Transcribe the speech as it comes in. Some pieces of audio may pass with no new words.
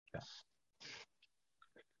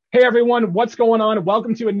Hey everyone, what's going on?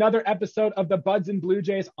 Welcome to another episode of the Buds and Blue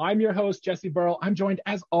Jays. I'm your host, Jesse Burrell. I'm joined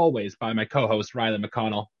as always by my co-host, Riley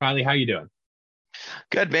McConnell. Riley, how you doing?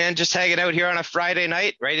 Good, man. Just hanging out here on a Friday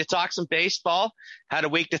night, ready to talk some baseball. Had a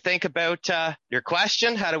week to think about your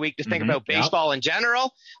question. Had a week to think about baseball in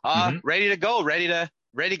general. Ready to go. Ready to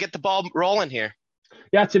get the ball rolling here.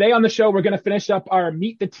 Yeah, today on the show, we're going to finish up our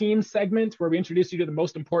Meet the Team segment where we introduce you to the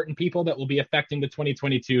most important people that will be affecting the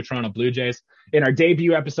 2022 Toronto Blue Jays. In our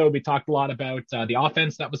debut episode, we talked a lot about the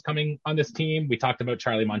offense that was coming on this team. We talked about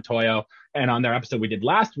Charlie Montoyo. And on their episode we did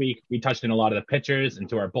last week, we touched in a lot of the pitchers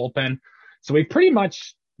into our bullpen. So we pretty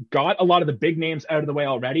much got a lot of the big names out of the way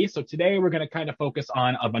already. So today we're going to kind of focus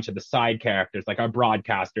on a bunch of the side characters, like our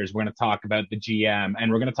broadcasters. We're going to talk about the GM,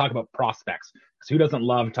 and we're going to talk about prospects. Because who doesn't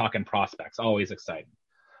love talking prospects? Always exciting.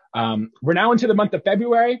 We're now into the month of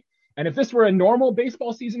February. And if this were a normal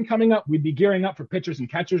baseball season coming up, we'd be gearing up for pitchers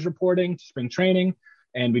and catchers reporting to spring training.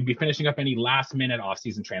 And we'd be finishing up any last minute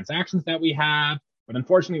off-season transactions that we have. But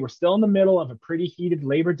unfortunately, we're still in the middle of a pretty heated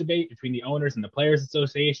labor debate between the owners and the Players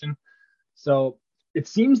Association. So it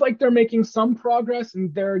seems like they're making some progress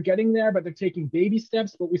and they're getting there, but they're taking baby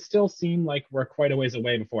steps. But we still seem like we're quite a ways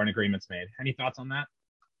away before an agreement's made. Any thoughts on that?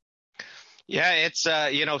 Yeah, it's,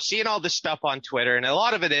 seeing all this stuff on Twitter, and a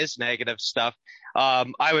lot of it is negative stuff.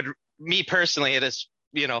 Me personally, it is,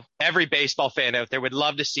 every baseball fan out there would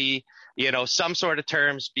love to see, some sort of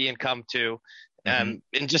terms being come to, and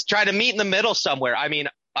just try to meet in the middle somewhere. I mean,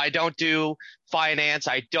 I don't do finance.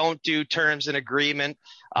 I don't do terms and agreement.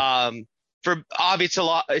 It's a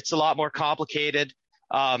lot more complicated,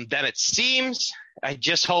 than it seems. I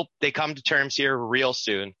just hope they come to terms here real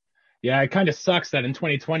soon. Yeah, it kind of sucks that in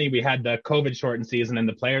 2020 we had the COVID shortened season and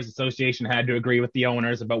the Players Association had to agree with the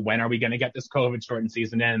owners about when are we going to get this COVID shortened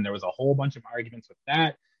season in. And there was a whole bunch of arguments with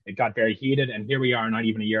that. It got very heated, and here we are not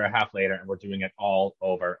even a year and a half later and we're doing it all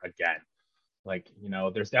over again.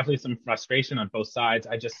 There's definitely some frustration on both sides.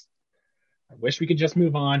 I wish we could just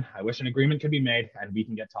move on. I wish an agreement could be made and we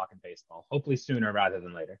can get talking baseball, hopefully sooner rather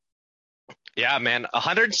than later. Yeah, man,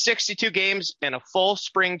 162 games and a full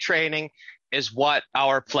spring training is what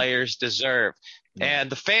our players deserve. And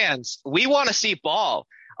the fans, we want to see ball.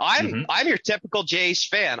 I'm your typical Jays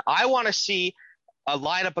fan. I want to see a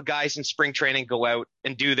lineup of guys in spring training go out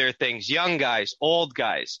and do their things. Young guys, old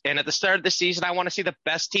guys. And at the start of the season, I want to see the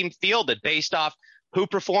best team fielded based off who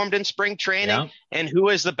performed in spring training and who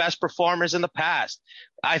is the best performers in the past.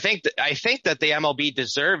 I think that the MLB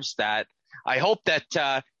deserves that. I hope that,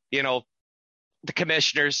 the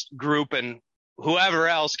commissioners group and whoever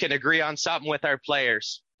else can agree on something with our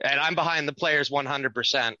players. And I'm behind the players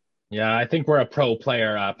 100%. Yeah, I think we're a pro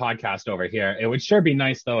player podcast over here. It would sure be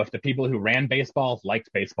nice, though, if the people who ran baseball liked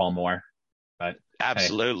baseball more. But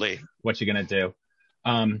absolutely. Hey, what you going to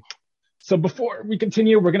do? So before we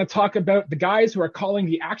continue, we're going to talk about the guys who are calling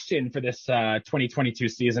the action for this 2022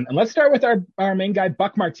 season. And let's start with our main guy,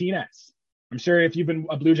 Buck Martinez. I'm sure if you've been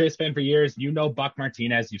a Blue Jays fan for years, you know Buck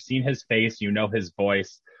Martinez. You've seen his face. You know his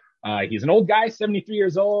voice. He's an old guy, 73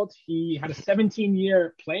 years old. He had a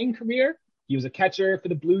 17-year playing career. He was a catcher for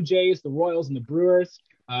the Blue Jays, the Royals, and the Brewers.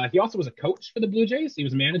 He also was a coach for the Blue Jays. He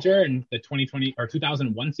was a manager in the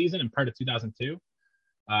 2001 season and part of 2002.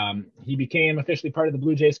 He became officially part of the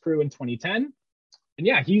Blue Jays crew in 2010. And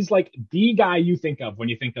yeah, he's like the guy you think of when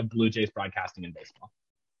you think of Blue Jays broadcasting in baseball.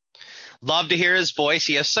 Love to hear his voice.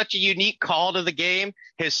 He has such a unique call to the game.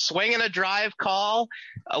 His swing and a drive call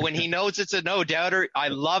when he knows it's a no-doubter. I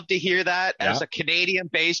love to hear that as a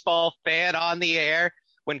Canadian baseball fan on the air.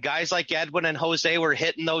 When guys like Edwin and Jose were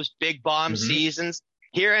hitting those big bomb seasons,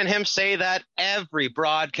 hearing him say that every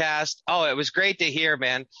broadcast. Oh, it was great to hear,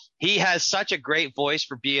 man. He has such a great voice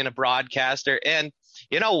for being a broadcaster. And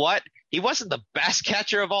you know what? He wasn't the best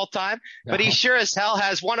catcher of all time, but he sure as hell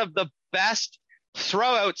has one of the best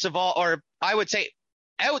throwouts of all, or I would say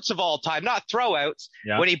outs of all time, not throwouts,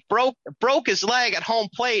 when he broke his leg at home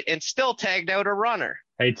plate and still tagged out a runner.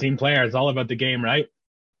 Hey, team player, it's all about the game, right?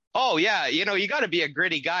 Oh, yeah. You got to be a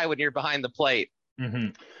gritty guy when you're behind the plate.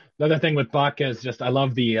 The other thing with Buck is just I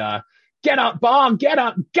love the get up, bomb, get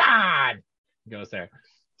up, God! He goes there.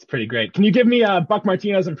 It's pretty great. Can you give me a Buck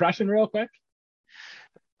Martinez impression real quick?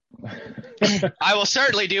 I will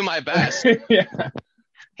certainly do my best. Yeah.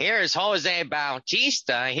 Here's Jose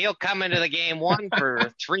Bautista. He'll come into the game 1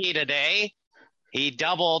 for 3 today. He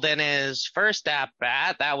doubled in his first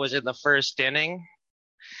at-bat. That was in the first inning.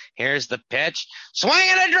 Here's the pitch. Swing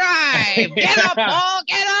and a drive. Get up, ball.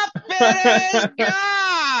 Get up. It is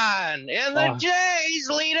gone. And the Jays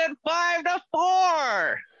lead it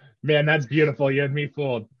 5-4. Man, that's beautiful. You had me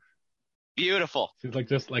fooled. Beautiful. He's like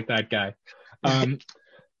just like that guy.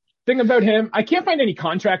 thing about him, I can't find any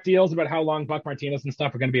contract deals about how long Buck Martinez and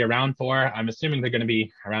stuff are going to be around for. I'm assuming they're going to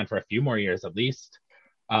be around for a few more years at least.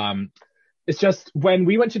 It's just when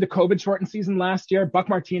we went to the COVID shortened season last year, Buck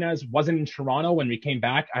Martinez wasn't in Toronto when we came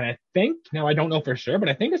back. And I think, now I don't know for sure, but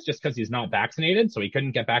I think it's just because he's not vaccinated. So he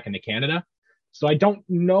couldn't get back into Canada. So I don't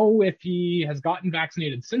know if he has gotten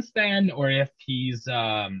vaccinated since then, or if he's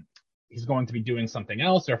going to be doing something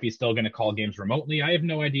else, or if he's still going to call games remotely. I have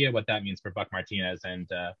no idea what that means for Buck Martinez and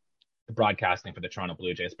the broadcasting for the Toronto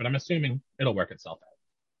Blue Jays, but I'm assuming it'll work itself out.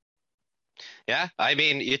 Yeah, I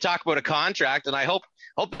mean, you talk about a contract, and I hope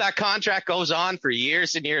that contract goes on for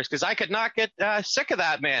years and years, because I could not get sick of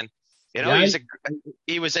that man. You know, Yeah,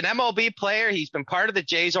 he was an MLB player. He's been part of the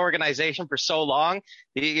Jays organization for so long.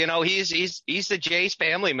 He's the Jays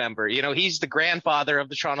family member. You know, he's the grandfather of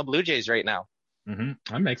the Toronto Blue Jays right now. Mm-hmm.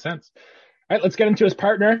 That makes sense. All right, let's get into his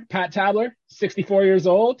partner, Pat Tabler, 64 years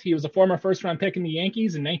old. He was a former first-round pick in the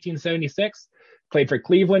Yankees in 1976. Played for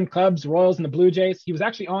Cleveland, Cubs, Royals, and the Blue Jays. He was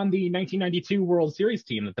actually on the 1992 World Series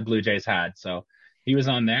team that the Blue Jays had, so he was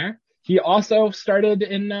on there. He also started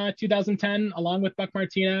in 2010 along with Buck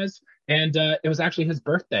Martinez, and it was actually his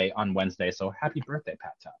birthday on Wednesday, so happy birthday,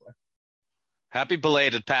 Pat Tabler. Happy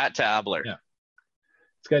belated Pat Tabler. Yeah,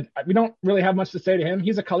 it's good. We don't really have much to say to him.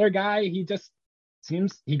 He's a color guy. He just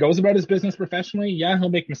he goes about his business professionally. Yeah, he'll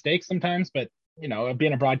make mistakes sometimes, but, you know,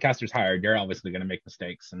 being a broadcaster's hard, you're obviously going to make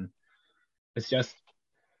mistakes, and it's just,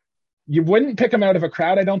 you wouldn't pick him out of a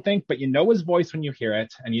crowd, I don't think, but you know his voice when you hear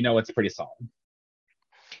it, and you know it's pretty solid.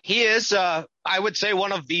 He is, I would say,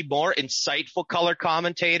 one of the more insightful color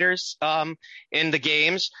commentators in the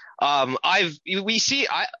games.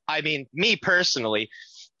 Me personally,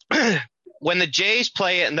 when the Jays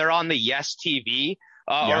play it and they're on the Yes TV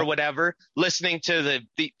or whatever, listening to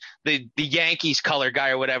the Yankees color guy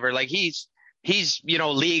or whatever, like he's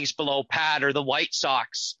leagues below Pat or the White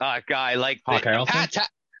Sox guy. Like Pat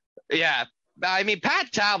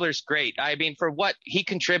Tabler's great. I mean, for what he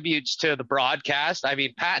contributes to the broadcast, I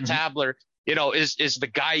mean, Pat Tabler, is the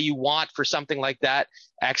guy you want for something like that.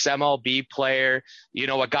 Ex-MLB player,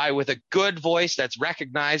 a guy with a good voice that's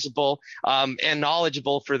recognizable and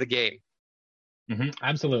knowledgeable for the game. Mm-hmm,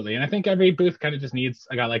 absolutely. And I think every booth kind of just needs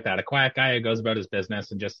a guy like that, a quiet guy who goes about his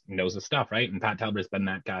business and just knows his stuff, right? And Pat Tabler's been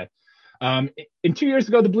that guy. In 2 years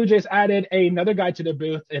ago, the Blue Jays added another guy to the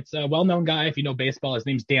booth. It's a well-known guy, if you know baseball. His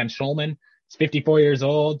name's Dan Shulman. He's 54 years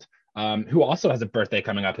old, who also has a birthday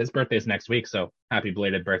coming up. His birthday is next week, so happy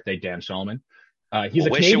belated birthday, Dan Shulman. He's a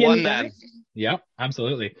Canadian guy. Yep,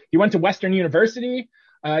 absolutely. He went to Western University.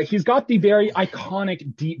 He's got the very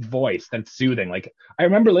iconic deep voice that's soothing. Like, I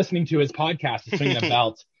remember listening to his podcast, Swinging a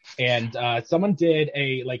Belt, and someone did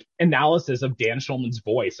a analysis of Dan Shulman's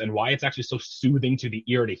voice and why it's actually so soothing to the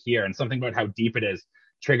ear to hear, and something about how deep it is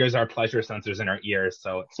triggers our pleasure sensors in our ears.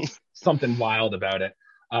 So it's something wild about it.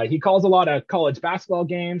 He calls a lot of college basketball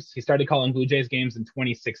games. He started calling Blue Jays games in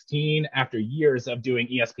 2016 after years of doing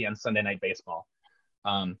ESPN Sunday Night Baseball.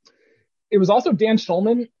 It was also Dan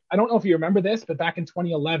Shulman. I don't know if you remember this, but back in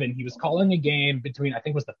 2011, he was calling a game between, I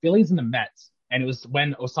think it was the Phillies and the Mets. And it was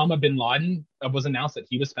when Osama bin Laden was announced that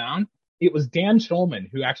he was found. It was Dan Shulman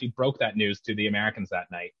who actually broke that news to the Americans that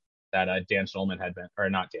night, that Osama had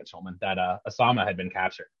been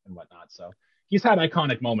captured and whatnot. So he's had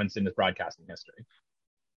iconic moments in his broadcasting history.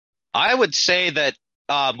 I would say that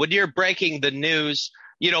when you're breaking the news,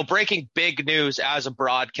 breaking big news as a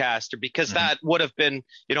broadcaster, because that would have been,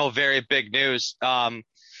 very big news.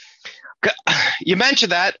 You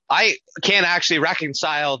mentioned that. I can't actually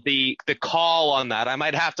reconcile the call on that. I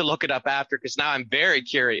might have to look it up after, because now I'm very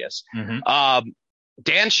curious.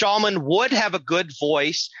 Dan Shulman would have a good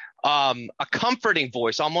voice, a comforting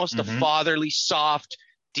voice, almost a fatherly, soft,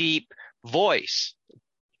 deep voice.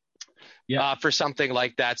 For something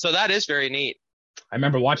like that. So that is very neat. I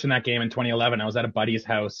remember watching that game in 2011. I was at a buddy's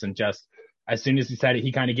house, and just as soon as he said it,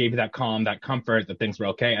 he kind of gave you that calm, that comfort that things were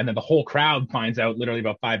okay. And then the whole crowd finds out literally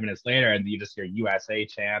about 5 minutes later, and you just hear USA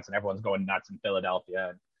chants and everyone's going nuts in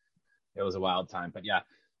Philadelphia. And it was a wild time. But yeah,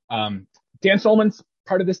 Dan Shulman's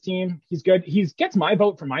part of this team. He's good. He gets my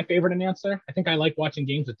vote for my favorite announcer. I think I like watching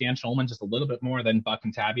games with Dan Shulman just a little bit more than Buck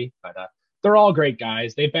and Tabby, but they're all great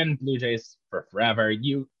guys. They've been Blue Jays for forever.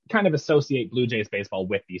 You kind of associate Blue Jays baseball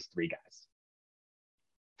with these three guys.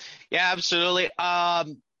 Yeah, absolutely.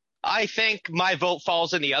 I think my vote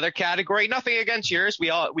falls in the other category. Nothing against yours.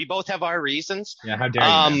 We both have our reasons. Yeah, how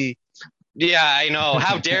dare you? Yeah, I know.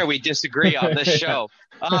 How dare we disagree on this show?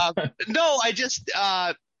 No,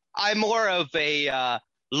 I'm more of a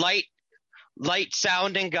light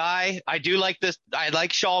sounding guy. I do like this. I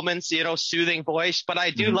like Shulman's, soothing voice, but I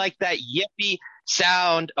do like that yippy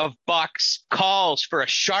sound of Buck's calls for a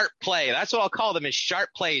sharp play. That's what I'll call them, is sharp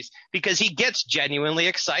plays, because he gets genuinely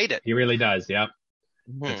excited. He really does. Yep.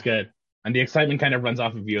 That's good. And the excitement kind of runs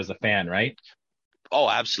off of you as a fan, right? Oh,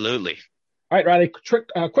 absolutely. All right, Riley,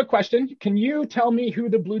 quick question. Can you tell me who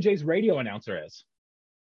the Blue Jays radio announcer is?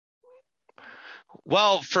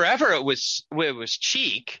 Well, forever it was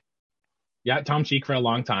Cheek. Yeah, Tom Cheek for a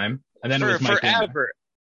long time. And then it was Mike forever.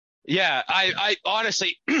 Yeah, I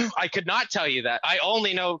honestly, I could not tell you that. I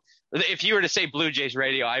only know, if you were to say Blue Jays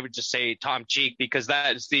radio, I would just say Tom Cheek, because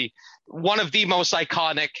that is one of the most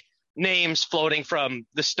iconic names floating from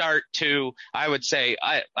the start to, I would say,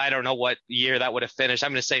 I don't know what year that would have finished.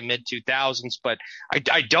 I'm going to say mid 2000s, but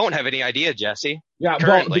I don't have any idea, Jesse. Yeah,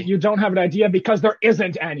 currently. Well, you don't have an idea because there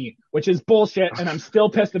isn't any, which is bullshit. And I'm still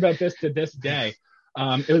pissed about this to this day.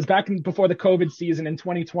 It was back before the COVID season in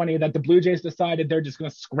 2020 that the Blue Jays decided they're just going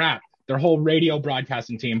to scrap their whole radio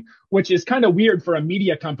broadcasting team, which is kind of weird for a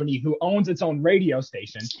media company who owns its own radio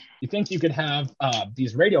station. You think you could have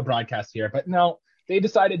these radio broadcasts here, but no, they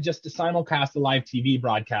decided just to simulcast the live TV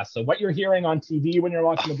broadcast. So what you're hearing on TV when you're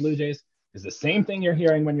watching the Blue Jays is the same thing you're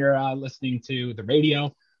hearing when you're listening to the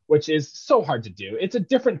radio, which is so hard to do. It's a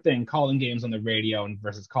different thing calling games on the radio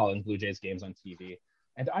versus calling Blue Jays games on TV.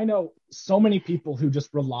 And I know so many people who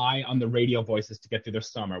just rely on the radio voices to get through their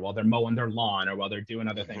summer while they're mowing their lawn or while they're doing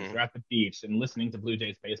other things. They're at the beach and listening to Blue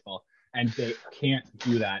Jays baseball, and they can't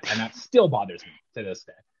do that. And that still bothers me to this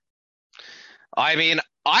day. I mean,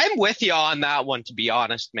 I'm with you on that one, to be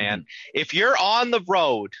honest, man. If you're on the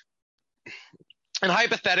road, and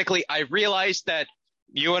hypothetically, I realize that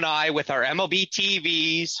you and I with our MLB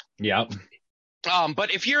TVs. Yep.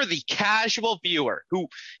 But if you're the casual viewer who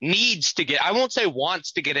needs to get, I won't say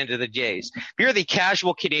wants to get into the Jays, if you're the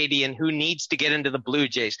casual Canadian who needs to get into the Blue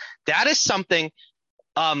Jays, that is something,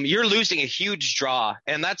 you're losing a huge draw.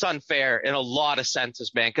 And that's unfair in a lot of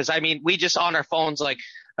senses, man. Because, I mean, we just on our phones like,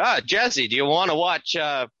 Jesse, do you want to watch,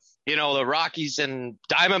 the Rockies and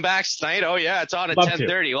Diamondbacks tonight? Oh, yeah, it's on at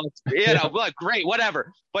 10:30. Well, like, great,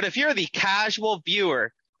 whatever. But if you're the casual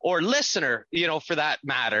viewer or listener, for that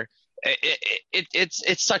matter,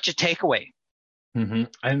 it's such a takeaway. Mm-hmm.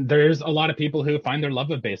 And there's a lot of people who find their love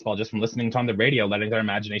of baseball just from listening to on the radio, letting their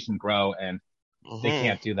imagination grow, and they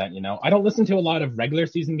can't do that. I don't listen to a lot of regular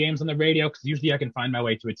season games on the radio because usually I can find my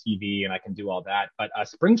way to a TV and I can do all that. But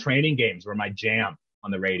spring training games were my jam on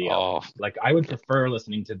the radio. Like, I would prefer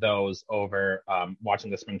listening to those over watching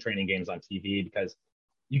the spring training games on TV, because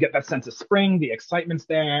you get that sense of spring, the excitement's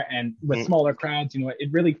there, and with smaller crowds,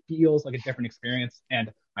 it really feels like a different experience.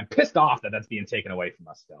 And I'm pissed off that that's being taken away from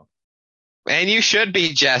us still. And you should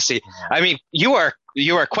be, Jesse. Yeah. I mean, you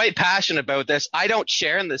are quite passionate about this. I don't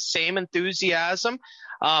share in the same enthusiasm.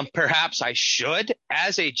 Perhaps I should,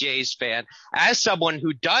 as a Jays fan, as someone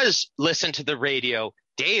who does listen to the radio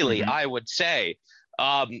daily, I would say.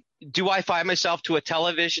 Do I find myself to a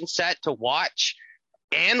television set to watch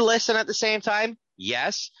and listen at the same time?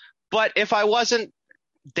 Yes. But if I wasn't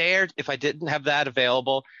there, if I didn't have that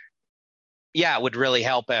available, yeah, it would really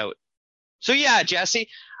help out. So yeah, Jesse,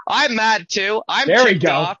 I'm mad too. I'm ticked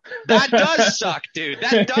off. That does suck, dude.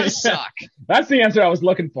 That does suck. That's the answer I was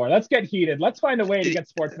looking for. Let's get heated. Let's find a way to get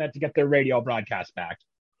Sportsnet to get their radio broadcast back.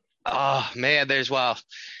 Oh man,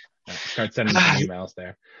 start sending some emails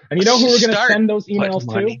there. And you know who we're going to send those emails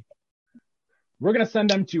to? We're going to send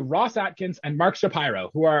them to Ross Atkins and Mark Shapiro,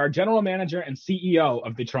 who are our general manager and CEO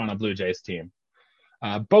of the Toronto Blue Jays team.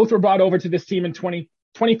 Both were brought over to this team in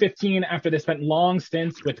 2015 after they spent long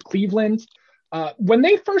stints with Cleveland. When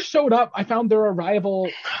they first showed up, I found their arrival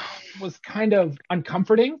was kind of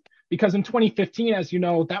uncomforting, because in 2015, as you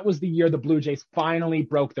know, that was the year the Blue Jays finally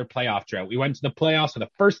broke their playoff drought. We went to the playoffs for the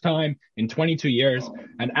first time in 22 years,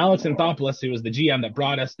 and Alex Anthopoulos, who was the GM that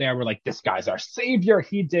brought us there, we're like, this guy's our savior.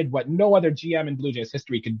 He did what no other GM in Blue Jays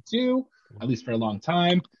history could do, at least for a long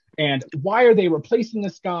time. And why are they replacing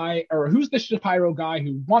this guy? Or who's the Shapiro guy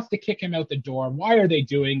who wants to kick him out the door? Why are they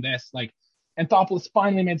doing this? Like, Anthopoulos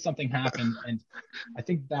finally made something happen, and I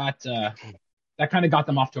think that kind of got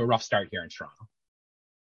them off to a rough start here in Toronto.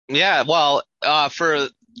 Yeah, well, for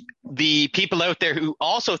the people out there who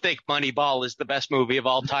also think Moneyball is the best movie of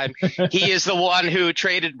all time, he is the one who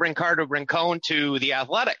traded Ricardo Rincon to the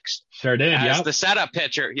Athletics. Sure did, as the setup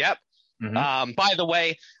pitcher. Yep. By the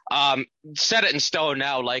way, set it in stone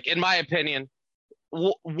now. Like, in my opinion,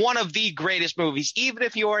 one of the greatest movies, even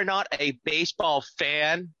if you are not a baseball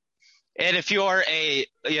fan, and if you're a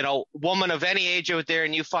woman of any age out there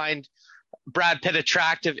and you find Brad Pitt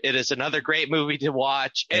attractive, it is another great movie to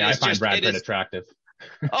watch. Yeah, I find Brad Pitt attractive.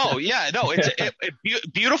 Oh yeah, no, it's a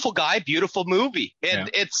beautiful guy, beautiful movie, and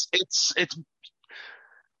it's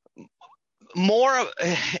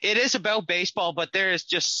it is about baseball, but there is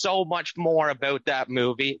just so much more about that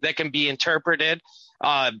movie that can be interpreted.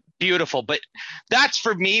 Beautiful. But that's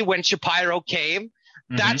for me when Shapiro came.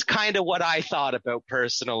 That's kind of what I thought about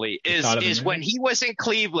personally is when he was in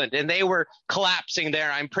Cleveland and they were collapsing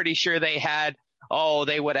there. I'm pretty sure they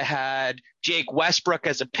would have had Jake Westbrook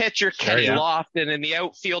as a pitcher, Kenny Lofton in the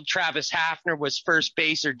outfield, Travis Hafner was first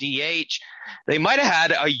base or DH. They might have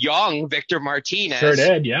had a young Victor Martinez. Sure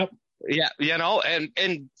did, yep. Yeah,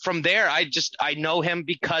 and from there, I know him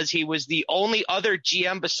because he was the only other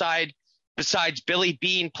GM besides Billy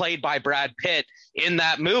Beane, played by Brad Pitt, in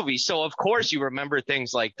that movie. So of course you remember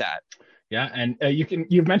things like that. Yeah, and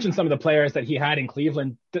you've mentioned some of the players that he had in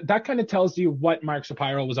Cleveland. That kind of tells you what Mark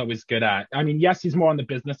Shapiro was always good at. I mean, yes, he's more on the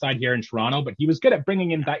business side here in Toronto, but he was good at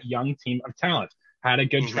bringing in that young team of talent. Had a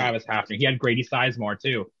good Travis Hafner. He had Grady Sizemore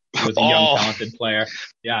too. He was a young, talented player.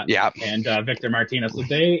 Yeah. And Victor Martinez. So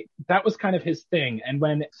that was kind of his thing. And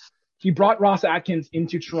when he brought Ross Atkins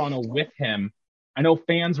into Toronto with him, I know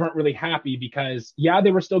fans weren't really happy because,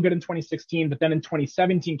 they were still good in 2016, but then in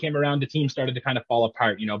 2017 came around, the team started to kind of fall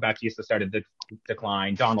apart. Bautista started to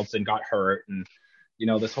decline. Donaldson got hurt and,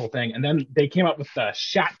 this whole thing. And then they came up with the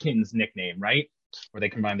Shatkins nickname, right? Where they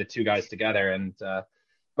combined the two guys together. And,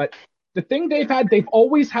 but the thing they've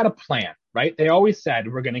always had a plan, right? They always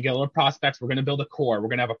said, we're going to get a little prospects. We're going to build a core. We're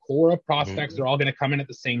going to have a core of prospects. They're all going to come in at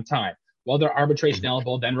the same time. Well, they're arbitration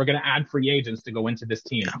eligible. Then we're going to add free agents to go into this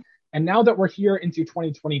team. And now that we're here into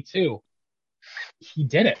 2022, he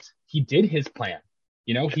did it. He did his plan.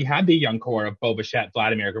 He had the young core of Bo Bichette,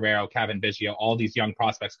 Vladimir Guerrero, Kevin Biggio, all these young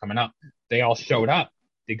prospects coming up. They all showed up.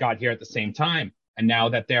 They got here at the same time. And now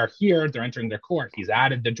that they're here, they're entering their core. He's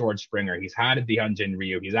added the George Springer. He's added the Hyunjin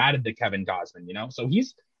Ryu. He's added the Kevin Gausman, So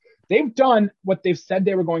they've done what they've said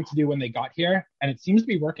they were going to do when they got here. And it seems to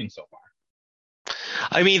be working so far.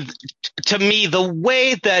 I mean, to me, the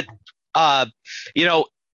way that,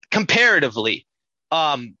 comparatively,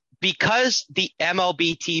 because the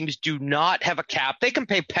MLB teams do not have a cap, they can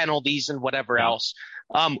pay penalties and whatever else.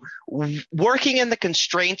 Working in the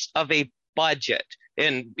constraints of a budget,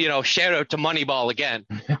 and shout out to Moneyball again.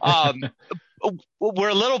 We're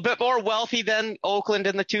a little bit more wealthy than Oakland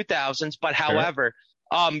in the 2000s, but however,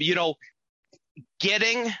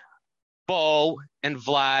 getting Bo and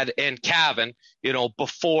Vlad and Kevin,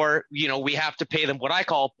 before, we have to pay them what I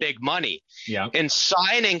call big money. Yeah. And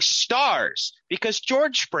signing stars, because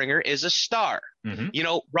George Springer is a star.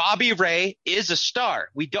 Robbie Ray is a star.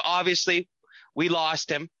 Obviously we lost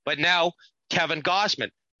him, but now Kevin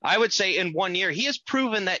Gausman, I would say in 1 year, he has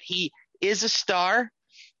proven that he is a star,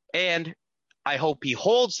 and I hope he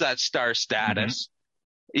holds that star status.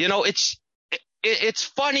 It's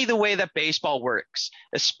funny the way that baseball works,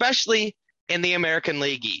 especially in the American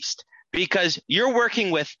League East, because you're working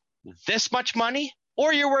with this much money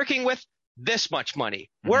or you're working with this much money.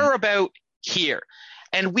 We're about here.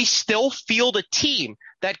 And we still field a team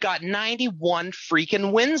that got 91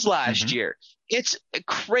 freaking wins last year. It's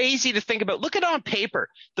crazy to think about. Look at on paper,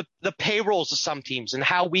 the payrolls of some teams and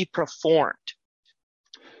how we performed.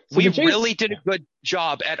 So we really did a good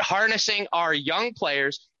job at harnessing our young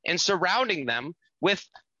players and surrounding them with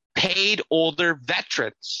paid older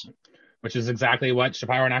veterans. Which is exactly what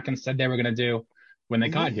Shapiro and Atkins said they were going to do when they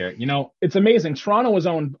got here. It's amazing.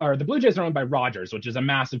 The Blue Jays are owned by Rogers, which is a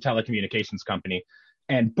massive telecommunications company.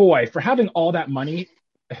 And boy, for having all that money,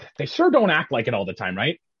 they sure don't act like it all the time,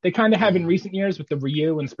 right? They kind of have in recent years with the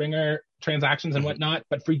Ryu and Springer transactions and whatnot.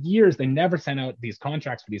 But for years, they never sent out these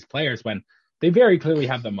contracts for these players when they very clearly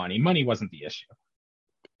have the money. Money wasn't the issue.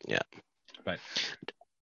 Yeah. But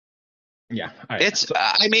yeah, it's,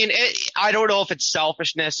 I don't know if it's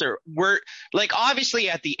selfishness or obviously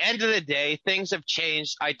at the end of the day, things have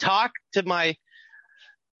changed. I talk to my,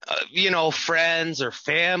 friends or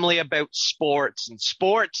family about sports, and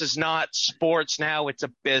sports is not sports now. It's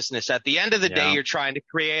a business. At the end of the day, you're trying to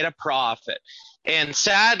create a profit. And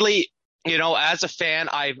sadly, as a fan,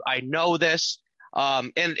 I know this,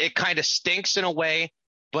 and it kind of stinks in a way,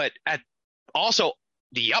 but also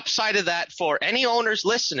the upside of that for any owners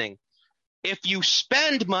listening, if you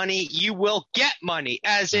spend money, you will get money.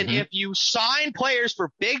 As in, if you sign players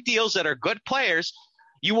for big deals that are good players,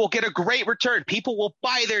 you will get a great return. People will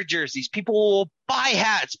buy their jerseys. People will buy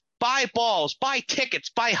hats, buy balls, buy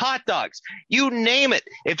tickets, buy hot dogs. You name it.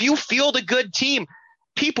 If you field a good team,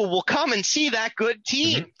 people will come and see that good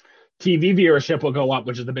team. TV viewership will go up,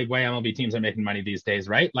 which is the big way MLB teams are making money these days,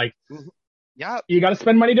 right? Yeah, you got to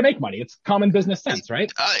spend money to make money. It's common business sense,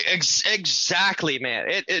 right? Exactly, man.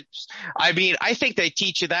 I think they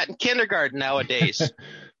teach you that in kindergarten nowadays.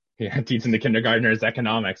 Yeah, teaching the kindergartners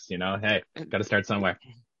economics. Hey, got to start somewhere.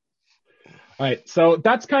 All right. So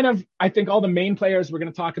that's kind of, I think, all the main players we're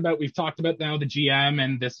going to talk about. We've talked about now the GM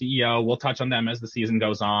and the CEO. We'll touch on them as the season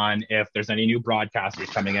goes on. If there's any new broadcasters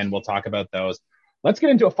coming in, we'll talk about those. Let's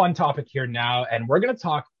get into a fun topic here now. And we're going to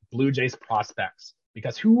talk Blue Jays prospects,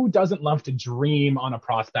 because who doesn't love to dream on a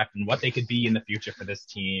prospect and what they could be in the future for this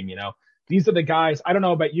team? You know, these are the guys. I don't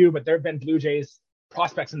know about you, but there have been Blue Jays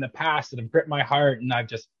prospects in the past that have gripped my heart and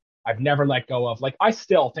I've never let go of. Like, I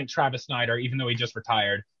still think Travis Snyder, even though he just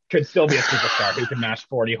retired, could still be a superstar who can mash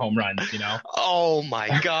 40 home runs, you know? Oh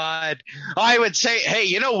my God. I would say, hey,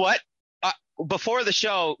 you know what? Before the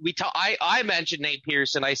show, I mentioned Nate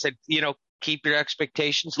Pearson. I said, you know, keep your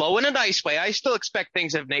expectations low in a nice way. I still expect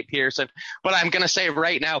things of Nate Pearson, but I'm going to say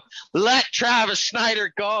right now, let Travis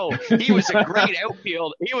Snyder go. He was a great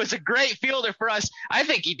outfield. He was a great fielder for us. I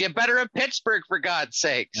think he did better in Pittsburgh, for God's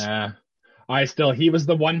sakes. He was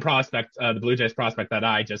the one prospect, the Blue Jays prospect that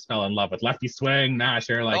I just fell in love with. Lefty swing,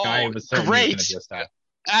 masher, I was so great.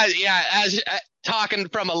 As talking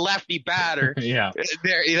from a lefty batter. Yeah.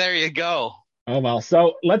 There you go. Oh, well,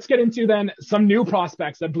 so let's get into then some new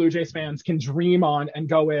prospects that Blue Jays fans can dream on and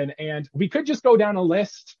go in. And we could just go down a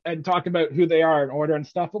list and talk about who they are in order and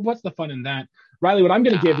stuff, but what's the fun in that? Riley, what I'm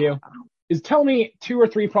going to give you is tell me 2 or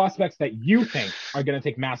 3 prospects that you think are going to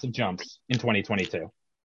take massive jumps in 2022.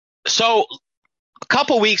 So a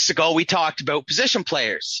couple weeks ago, we talked about position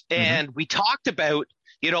players, and we talked about,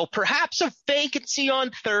 you know, perhaps a vacancy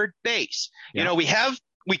on third base. Yeah. You know,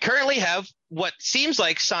 we currently have what seems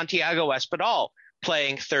like Santiago Espinal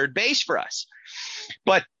playing third base for us.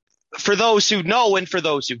 But for those who know and for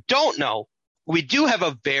those who don't know, we do have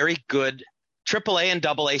a very good AAA and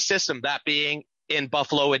AA system, that being in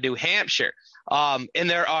Buffalo and New Hampshire. And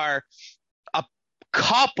there are a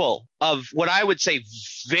couple of what I would say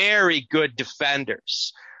very good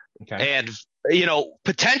defenders. Okay. And, you know,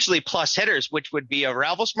 potentially plus hitters, which would be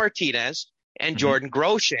Orelvis Martinez and Jordan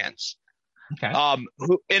Groshans. Okay.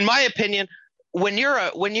 Who, in my opinion, when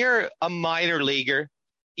you're a minor leaguer,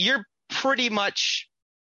 you're pretty much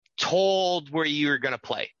told where you're going to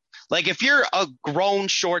play. Like, if you're a grown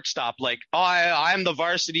shortstop, like, I'm the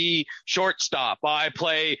varsity shortstop, I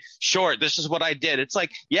play short, this is what I did. It's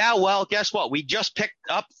like, yeah, well, guess what? We just picked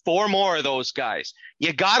up 4 more of those guys.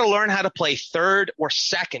 You got to learn how to play third or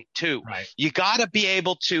second too. Right. You got to be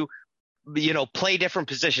able to, you know, play different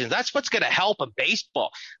positions. That's what's going to help in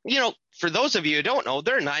baseball. You know, for those of you who don't know,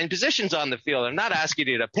 there are 9 positions on the field. I'm not asking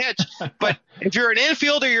you to pitch, but if you're an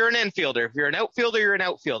infielder, you're an infielder. If you're an outfielder, you're an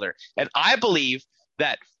outfielder. And I believe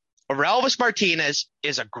that Orelvis Martinez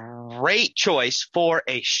is a great choice for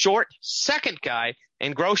a short second guy,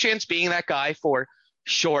 and Groshans being that guy for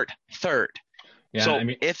short third. Yeah, so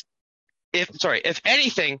if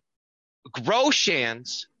anything,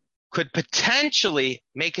 Groshans could potentially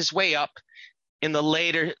make his way up in the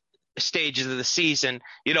later stages of the season,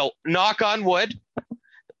 you know, knock on wood,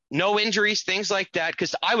 no injuries, things like that.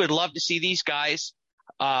 Cause I would love to see these guys,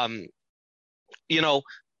 you know,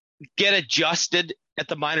 get adjusted at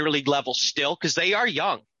the minor league level still. Cause they are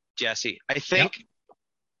young, Jesse. I think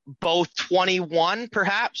both 21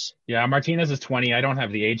 perhaps. Yeah. Martinez is 20. I don't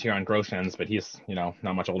have the age here on Groshans, but he's, you know,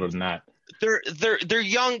 not much older than that. They're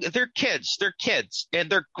young, they're kids, and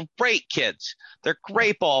they're great kids. They're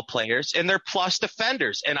great ball players, and they're plus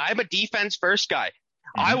defenders. And I'm a defense first guy.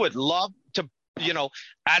 I would love to, you know,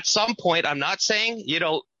 at some point, I'm not saying, you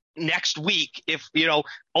know, next week, if, you know,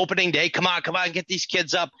 opening day, come on, get these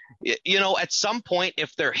kids up. You know, at some point,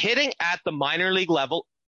 if they're hitting at the minor league level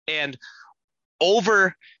and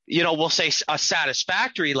over, you know, we'll say a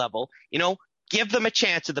satisfactory level, you know, give them a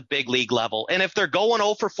chance at the big league level. And if they're going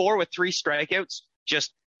 0 for 4 with 3 strikeouts,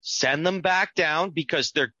 just send them back down,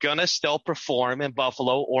 because they're going to still perform in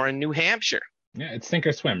Buffalo or in New Hampshire. Yeah, it's sink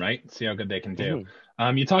or swim, right? See how good they can do.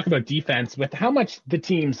 You talk about defense. With how much the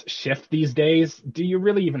teams shift these days, do you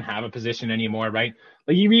really even have a position anymore, right?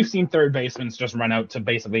 Like, you've seen third basemen just run out to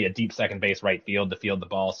basically a deep second base right field to field the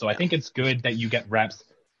ball. So I think it's good that you get reps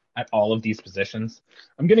at all of these positions.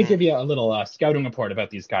 I'm going to give you a little scouting report about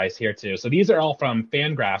these guys here too. So these are all from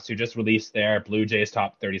Fangraphs, who just released their Blue Jays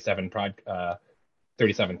top 37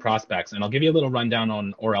 prospects. And I'll give you a little rundown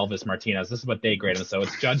on Orelvis Martinez. This is what they grade him. So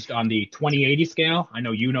it's judged on the 2080 scale. I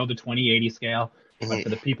know you know the 2080 scale, but for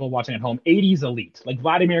the people watching at home, 80 is elite. Like,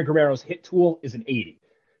 Vladimir Guerrero's hit tool is an 80.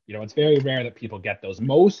 You know, it's very rare that people get those.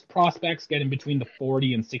 Most prospects get in between the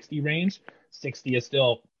 40 and 60 range. 60 is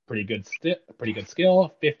still pretty good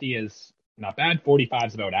skill. 50 is not bad. 45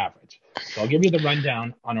 is about average. So I'll give you the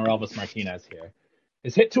rundown on Orelvis Martinez here.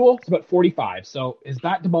 His hit tool is about 45. So his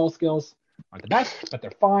bat to ball skills aren't the best, but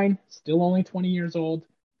they're fine. Still only 20 years old.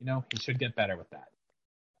 You know, he should get better with that.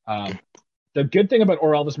 The good thing about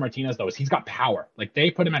Orelvis Martinez, though, is he's got power. Like,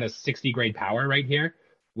 they put him at a 60 grade power right here,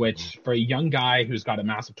 which for a young guy who's got a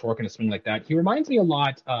massive torque and a swing like that, he reminds me a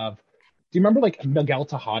lot of. Do you remember like Miguel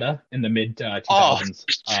Tejada in the mid 2000s?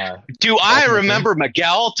 Do I remember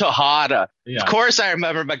Miguel Tejada? Yeah. Of course I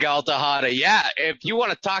remember Miguel Tejada. Yeah, if you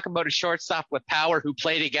want to talk about a shortstop with power who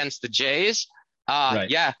played against the Jays, Right.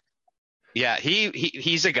 yeah,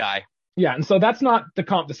 he's a guy. Yeah, and so that's not the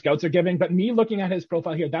comp the scouts are giving, but me looking at his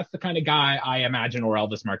profile here, that's the kind of guy I imagine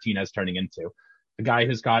Orelvis Martinez turning into. The guy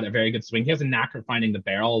who's got a very good swing. He has a knack for finding the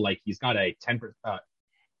barrel. Like, he's got a 10%.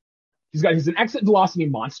 He's an exit velocity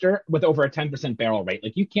monster with over a 10% barrel rate.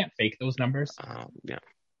 Like, you can't fake those numbers. Yeah.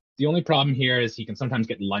 The only problem here is he can sometimes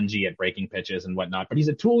get lungy at breaking pitches and whatnot, but he's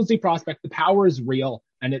a toolsy prospect. The power is real,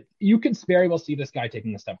 and you could very well see this guy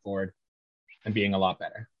taking a step forward and being a lot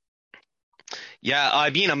better. Yeah,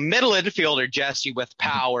 being a middle infielder, Jesse, with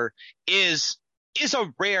power is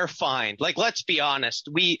a rare find. Like, let's be honest.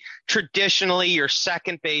 We traditionally, your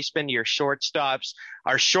second baseman, your shortstops,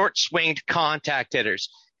 are short swinged contact hitters.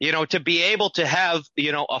 You know, to be able to have,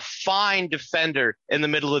 you know, a fine defender in the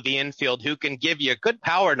middle of the infield who can give you good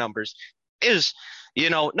power numbers is, you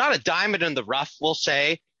know, not a diamond in the rough, we'll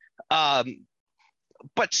say, but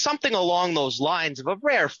something along those lines of a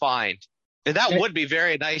rare find. And that would be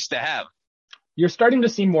very nice to have. You're starting to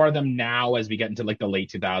see more of them now as we get into like the late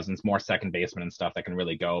 2000s, more second basemen and stuff that can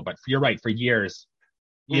really go. But you're right, for years,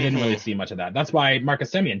 you didn't really see much of that. That's why Marcus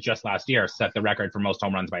Semien just last year set the record for most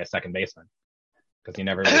home runs by a second baseman. Because he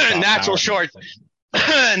never really natural shortstop.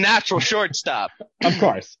 Of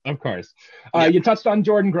course. You touched on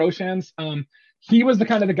Jordan Groshans. He was the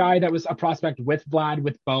kind of the guy that was a prospect with Vlad,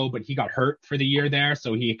 with Bo, but he got hurt for the year there,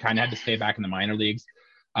 so he kind of had to stay back in the minor leagues.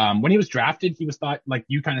 When he was drafted, he was thought, like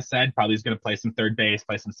you kind of said, probably he's going to play some third base,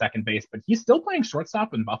 play some second base, but he's still playing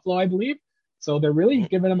shortstop in Buffalo, I believe. So they're really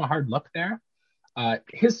giving him a hard look there.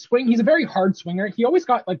 His swing, he's a very hard swinger. He always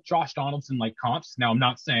got like Josh Donaldson like comps. Now, I'm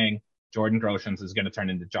not saying Jordan Groshans is going to turn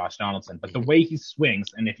into Josh Donaldson, but the way he swings,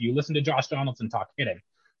 and if you listen to Josh Donaldson talk hitting,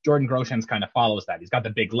 Jordan Groshans kind of follows that. He's got the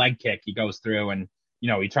big leg kick. He goes through and, you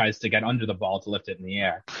know, he tries to get under the ball to lift it in the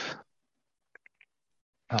air.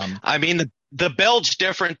 I mean, the build's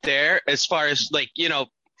different there as far as like, you know,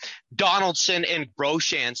 Donaldson and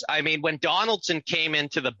Groshans. I mean, when Donaldson came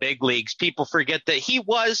into the big leagues, people forget that he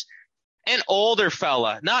was an older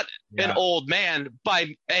fella, not an old man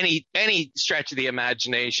by any stretch of the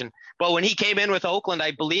imagination. But when he came in with Oakland,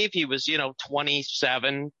 I believe he was, you know,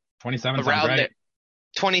 27 around right. it.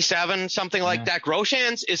 27, something like that.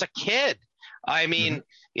 Groshans is a kid. I mean,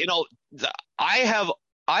 you know,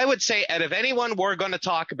 I would say out of anyone we're going to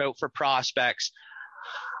talk about for prospects,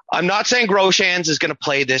 I'm not saying Groshans is going to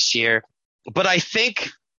play this year, but I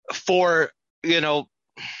think for, you know,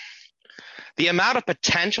 the amount of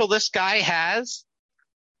potential this guy has,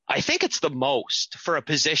 I think it's the most for a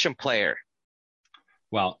position player.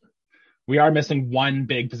 Well, we are missing one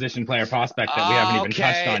big position player prospect that we haven't even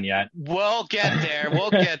touched on yet. We'll get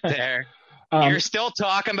there. You're still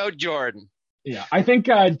talking about Jordan. Yeah, I think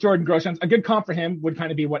Jordan Groshans, a good comp for him would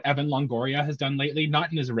kind of be what Evan Longoria has done lately,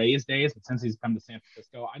 not in his Rays days, but since he's come to San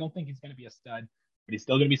Francisco. I don't think he's going to be a stud, but he's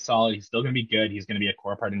still going to be solid. He's still going to be good. He's going to be a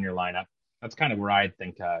core part in your lineup. That's kind of where I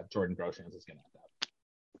think Jordan Groshans is going to end up.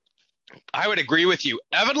 I would agree with you.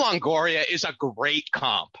 Evan Longoria is a great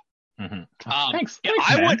comp. Thanks.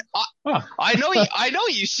 I know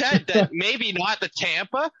you said that maybe not the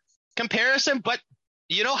Tampa comparison, but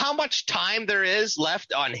you know how much time there is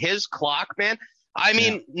left on his clock, man? I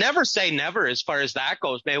mean, never say never as far as that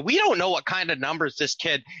goes, man. We don't know what kind of numbers this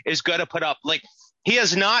kid is going to put up. Like, he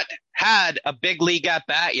has not had a big league at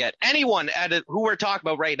bat yet. Anyone who we're talking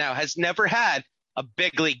about right now has never had a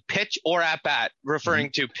big league pitch or at bat,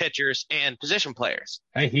 referring to pitchers and position players.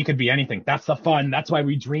 Hey, he could be anything. That's the fun. That's why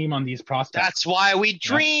we dream on these prospects. That's why we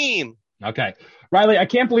dream. Yeah. Okay. Riley, I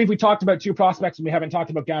can't believe we talked about two prospects and we haven't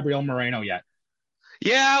talked about Gabriel Moreno yet.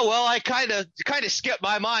 Yeah, well, I kind of skipped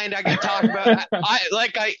my mind. I could talk about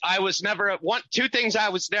I was never two things I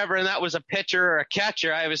was never, and that was a pitcher or a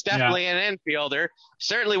catcher. I was definitely an infielder.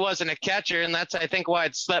 Certainly wasn't a catcher, and that's I think why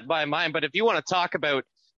it slipped my mind. But if you want to talk about,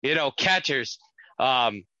 you know, catchers,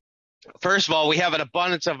 first of all, we have an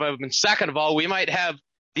abundance of them, and second of all, we might have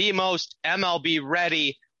the most MLB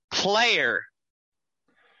ready player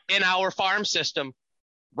in our farm system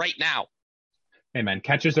right now. Hey man,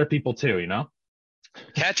 catchers are people too, you know?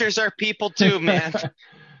 Catchers are people too, man.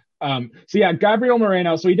 So yeah, Gabriel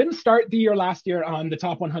Moreno. So he didn't start the year last year on the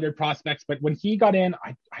top 100 prospects, but when he got in,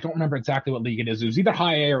 I don't remember exactly what league it is. It was either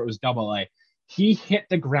high A or it was double A. He hit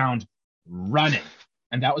the ground running.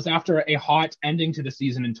 And that was after a hot ending to the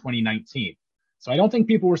season in 2019. So I don't think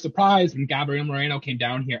people were surprised when Gabriel Moreno came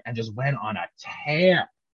down here and just went on a tear.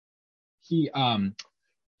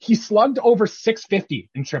 He slugged over 650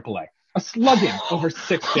 in AAA. A slugging over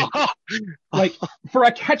 650. Like, for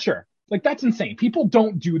a catcher, like, that's insane. People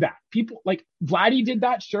don't do that. People, like, Vladdy did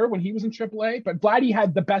that, sure, when he was in AAA, but Vladdy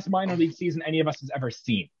had the best minor league season any of us has ever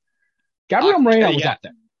seen. Gabriel Moreno was up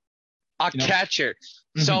there. Catcher.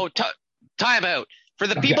 Mm-hmm. So, time out. For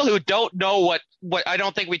the people who don't know what I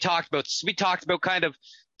don't think we talked about, we talked about kind of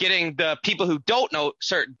getting the people who don't know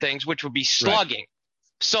certain things, which would be slugging. Right.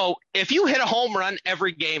 So if you hit a home run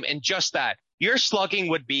every game and just that, your slugging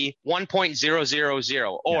would be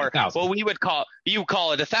 1.000 or what we would call, you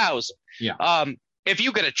call it 1,000. Yeah. If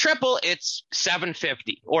you get a triple, it's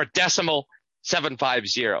 750 or decimal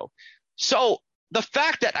 750. So the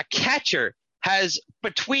fact that a catcher has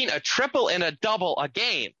between a triple and a double a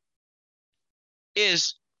game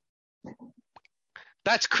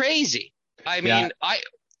that's crazy. I mean,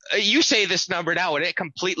 you say this number now and it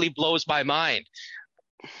completely blows my mind.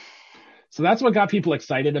 So that's what got people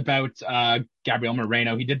excited about Gabriel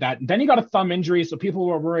Moreno. He did that. Then he got a thumb injury, so people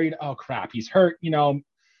were worried, oh, crap, he's hurt.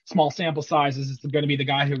 Small sample sizes. Is going to be the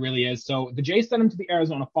guy who really is. So the Jays sent him to the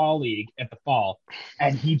Arizona Fall League at the fall,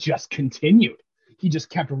 and he just continued. He just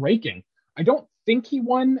kept raking. I don't think he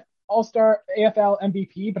won All-Star AFL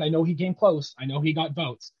MVP, but I know he came close. I know he got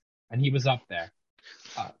votes, and he was up there.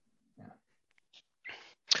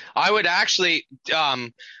 I would actually,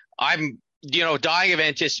 I'm dying of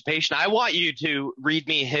anticipation. I want you to read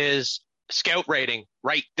me his scout rating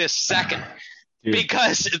right this second,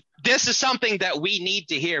 because this is something that we need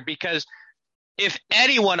to hear. Because if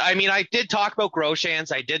anyone, I mean, I did talk about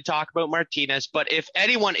Groshans, I did talk about Martinez, but if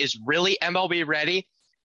anyone is really MLB ready,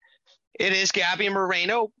 it is Gabby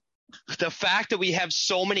Moreno. The fact that we have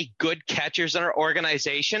so many good catchers in our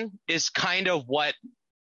organization is kind of what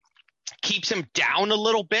keeps him down a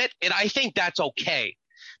little bit. And I think that's okay,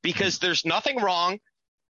 because there's nothing wrong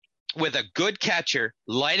with a good catcher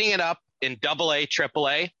lighting it up in AA,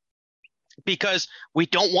 AAA, because we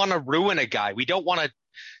don't want to ruin a guy. We don't want to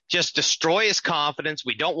just destroy his confidence.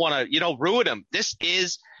 We don't want to, ruin him. This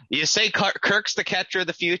is, you say Kirk's the catcher of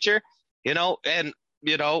the future,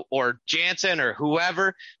 or Jansen or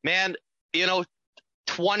whoever, man,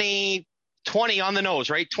 20 on the nose,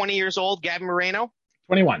 right? 20 years old, Gabby Moreno?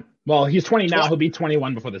 21. Well, he's 20 now. He'll be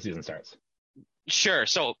 21 before the season starts. Sure.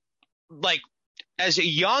 So, like, as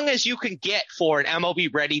young as you can get for an MLB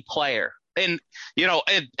ready player, and,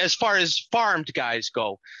 as far as farmed guys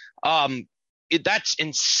go, that's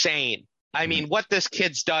insane. I mean, what this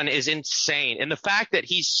kid's done is insane. And the fact that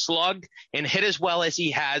he's slugged and hit as well as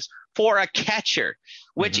he has for a catcher,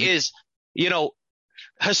 which is,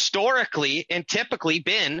 historically and typically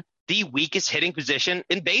been the weakest hitting position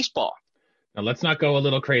in baseball. Now, let's not go a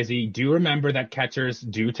little crazy. Do remember that catchers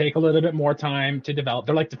do take a little bit more time to develop.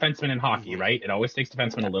 They're like defensemen in hockey, right? It always takes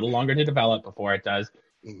defensemen a little longer to develop before it does.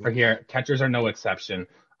 For here, catchers are no exception.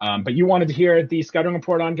 But you wanted to hear the scouting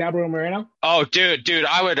report on Gabriel Moreno? Oh, dude,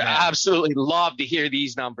 I would absolutely love to hear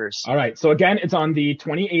these numbers. All right. So again, it's on the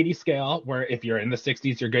 20-80 scale, where if you're in the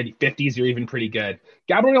 60s, you're good. 50s, you're even pretty good.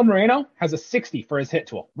 Gabriel Moreno has a 60 for his hit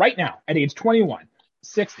tool right now at age 21.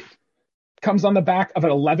 60. Comes on the back of an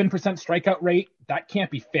 11% strikeout rate. That can't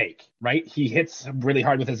be fake, right? He hits really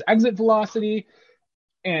hard with his exit velocity,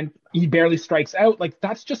 and he barely strikes out. Like,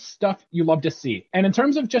 that's just stuff you love to see. And in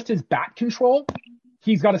terms of just his bat control,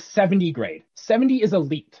 he's got a 70 grade. 70 is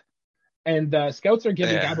elite. And the scouts are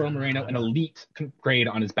giving Gabriel Moreno an elite grade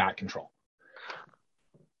on his bat control.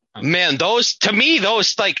 Man, those,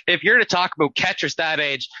 like, if you're to talk about catchers that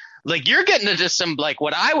age, like, you're getting into some, like,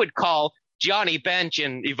 what I would call Johnny Bench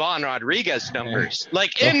and Ivan Rodriguez numbers.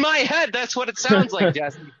 Like, in my head, that's what it sounds like,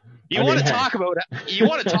 Jesse. You want to talk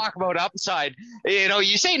about upside.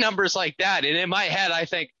 You say numbers like that, and in my head, I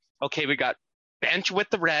think, okay, we got Bench with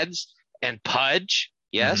the Reds and Pudge.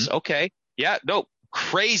 Yes, okay. Yeah, no,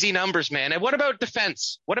 crazy numbers, man. And what about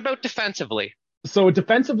defense? What about defensively? So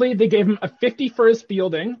defensively, they gave him a 50 for his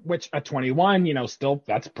fielding, which at 21, still,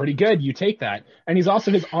 that's pretty good. You take that. And his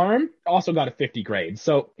arm also got a 50 grade.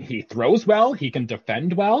 So he throws well. He can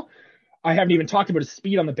defend well. I haven't even talked about his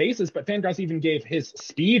speed on the bases, but Fangraphs even gave his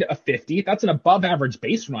speed a 50. That's an above average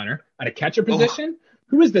base runner at a catcher position.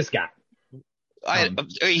 Who is this guy?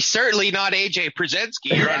 He's certainly not AJ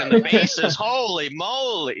Przinsky running the bases. Holy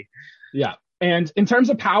moly. Yeah. And in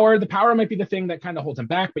terms of power, the power might be the thing that kind of holds him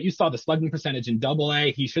back, but you saw the slugging percentage in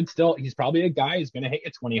AA. He's probably a guy who's going to hit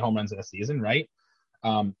you 20 home runs in a season, right?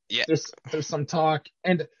 There's some talk.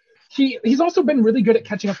 And he's also been really good at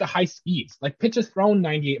catching up to high speeds, like pitches thrown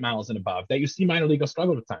 98 miles and above that you see minor leaguers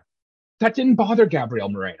struggle with time. That didn't bother Gabriel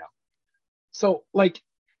Moreno. So, like,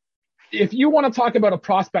 if you want to talk about a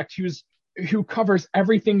prospect who covers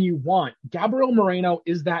everything you want, Gabriel Moreno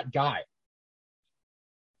is that guy.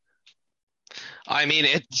 I mean,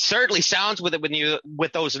 it certainly sounds with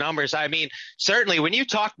those numbers. I mean, certainly when you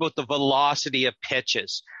talk about the velocity of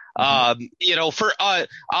pitches, I'll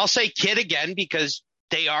say kid again because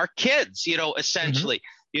they are kids, essentially,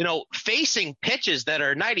 facing pitches that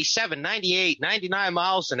are 97, 98, 99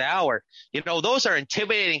 miles an hour, those are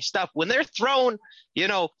intimidating stuff when they're thrown,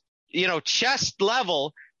 chest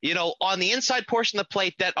level, on the inside portion of the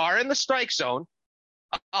plate that are in the strike zone.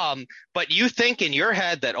 But you think in your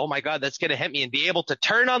head that, oh my God, that's going to hit me, and be able to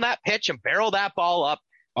turn on that pitch and barrel that ball up.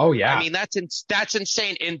 Oh yeah. I mean, that's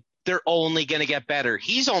insane. And they're only going to get better.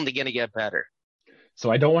 He's only going to get better.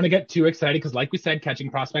 So I don't want to get too excited because, like we said, catching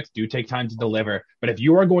prospects do take time to deliver. But if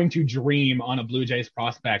you are going to dream on a Blue Jays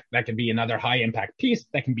prospect that can be another high impact piece,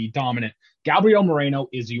 that can be dominant, Gabriel Moreno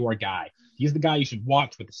is your guy. He's the guy you should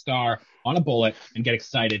watch with a star on a bullet and get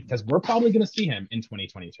excited because we're probably going to see him in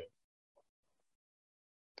 2022.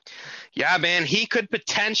 Yeah, man, he could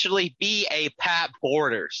potentially be a Pat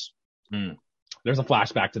Borders. There's a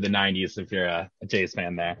flashback to the 90s if you're a Jays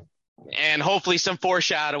fan there. And hopefully some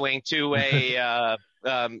foreshadowing to a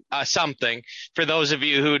something for those of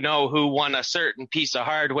you who know who won a certain piece of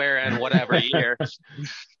hardware and whatever year.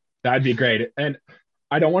 That'd be great. And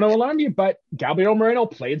I don't want to alarm you, but Gabriel Moreno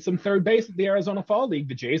played some third base at the Arizona Fall League.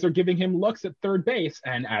 The Jays are giving him looks at third base.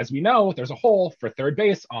 And as we know, there's a hole for third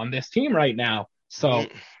base on this team right now. So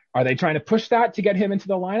are they trying to push that to get him into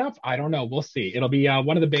the lineup? I don't know. We'll see. It'll be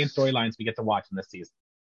one of the main storylines we get to watch in this season.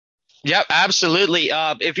 Yep, absolutely.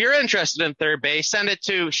 If you're interested in third base, send it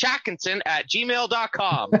to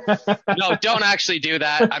shackinson@gmail.com. No, don't actually do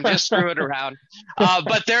that. I'm just screwing around.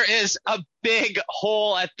 But there is a big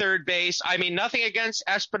hole at third base. I mean, nothing against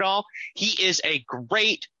Espinal. He is a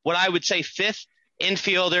great, what I would say, fifth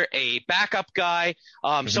infielder, a backup guy,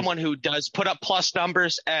 someone who does put up plus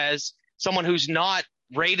numbers as someone who's not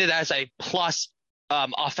rated as a plus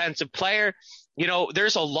offensive player.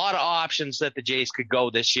 There's a lot of options that the Jays could go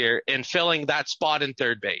this year in filling that spot in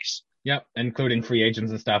third base. Yep, including free agents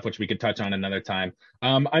and stuff, which we could touch on another time.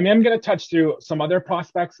 I am going to touch through some other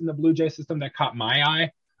prospects in the Blue Jay system that caught my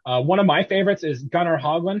eye. One of my favorites is Gunnar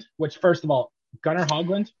Hoglund, which, first of all, Gunnar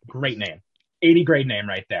Hoglund, great name. 80 grade name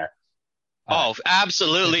right there. Oh,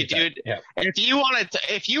 absolutely, dude. Yeah. And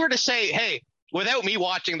if you were to say, hey, without me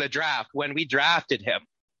watching the draft, when we drafted him,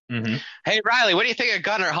 hey, Riley, what do you think of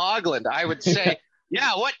Gunnar Hoglund? I would say,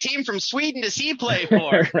 yeah, what team from Sweden does he play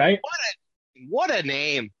for? Right? What a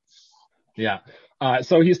name. Yeah.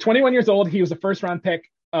 So he's 21 years old. He was a first-round pick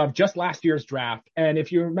of just last year's draft. And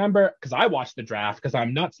if you remember, because I watched the draft because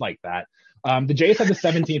I'm nuts like that, the Jays had the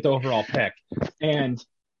 17th overall pick. And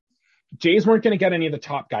Jays weren't going to get any of the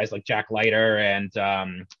top guys like Jack Leiter and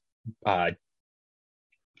trying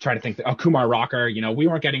to think, Kumar Rocker. We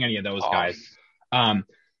weren't getting any of those guys.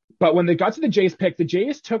 But when they got to the Jays pick, the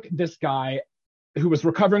Jays took this guy who was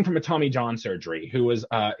recovering from a Tommy John surgery, who was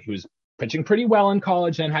pitching pretty well in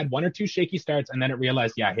college and had one or two shaky starts. And then it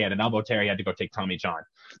realized, he had an elbow tear. He had to go take Tommy John.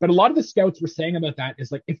 But a lot of the scouts were saying about that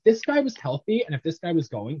is like, if this guy was healthy and if this guy was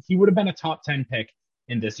going, he would have been a top 10 pick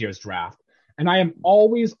in this year's draft. And I am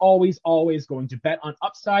always, always, always going to bet on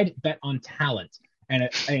upside, bet on talent.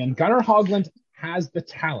 And Gunnar Hoglund has the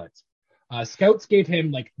talent. Scouts gave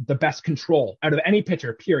him like the best control out of any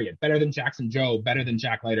pitcher, period. Better than Jackson Joe, better than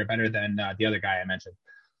Jack Leiter, better than the other guy I mentioned.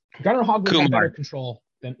 Gunnar Hoglund had better control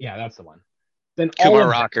than, that's the one. Then Kumar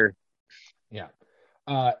Rocker. Yeah.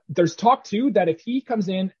 There's talk too that if he comes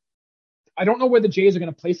in, I don't know where the Jays are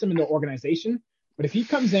going to place him in the organization, but if he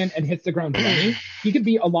comes in and hits the ground running, he could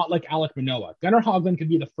be a lot like Alek Manoah. Gunnar Hoglund could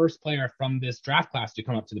be the first player from this draft class to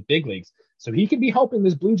come up to the big leagues. So he could be helping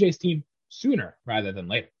this Blue Jays team sooner rather than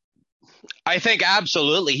later. I think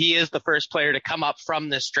absolutely he is the first player to come up from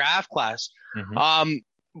this draft class.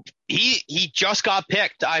 He just got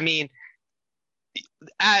picked. I mean,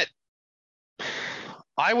 I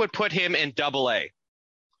would put him in Double-A.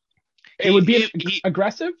 It would be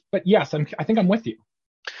aggressive, but yes, I think I'm with you.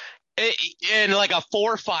 In like a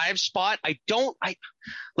 4 or 5 spot, I don't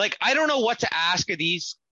know what to ask of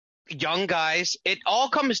these young guys. It all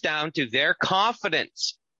comes down to their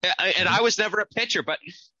confidence. And I was never a pitcher, but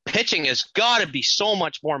pitching has got to be so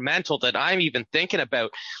much more mental than I'm even thinking about.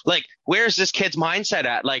 Like, where's this kid's mindset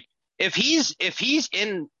at? Like, if he's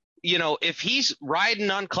riding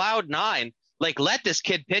on cloud 9, like, let this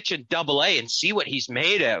kid pitch in Double-A and see what he's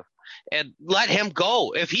made of, and let him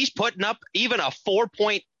go. If he's putting up even a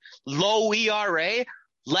 4-point low ERA,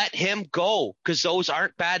 let him go, because those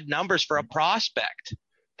aren't bad numbers for a prospect.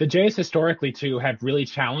 The Jays historically too have really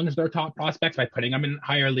challenged their top prospects by putting them in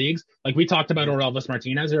higher leagues. Like we talked about Orelvis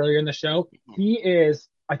Martinez earlier in the show. He is,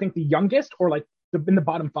 I think, the youngest or like in the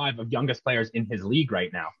bottom 5 of youngest players in his league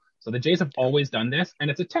right now. So the Jays have always done this, and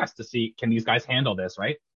it's a test to see, can these guys handle this,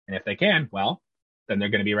 right? And if they can, well, then they're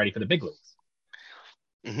going to be ready for the big leagues.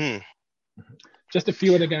 Mm-hmm. Just a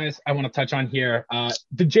few of the guys I want to touch on here.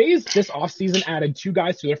 The Jays this offseason added 2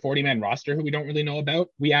 guys to their 40-man roster who we don't really know about.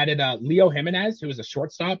 We added Leo Jimenez, who is a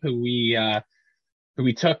shortstop who we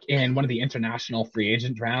took in one of the international free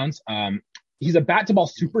agent rounds. He's a bat-to-ball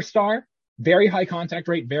superstar, very high contact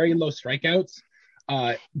rate, very low strikeouts,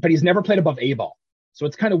 but he's never played above A-ball. So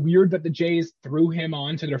it's kind of weird that the Jays threw him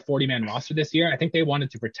on to their 40-man roster this year. I think they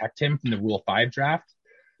wanted to protect him from the Rule 5 draft.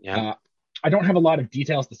 Yeah. I don't have a lot of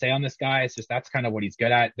details to say on this guy. It's just that's kind of what he's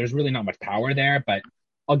good at. There's really not much power there, but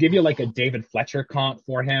I'll give you like a David Fletcher comp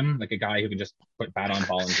for him, like a guy who can just put bat on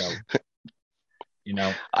ball and go. You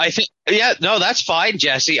know, I think, yeah, no, that's fine,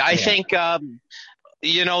 Jesse. I think,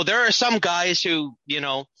 you know, there are some guys who, you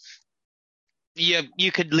know,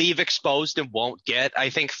 you could leave exposed and won't get. I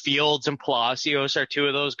think Fields and Palacios are 2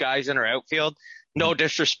 of those guys in our outfield. No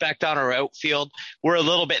disrespect on our outfield. We're a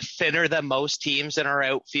little bit thinner than most teams in our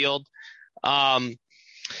outfield.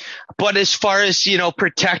 But as far as, you know,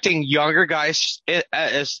 protecting younger guys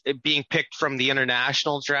as being picked from the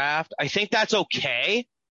international draft, I think that's okay.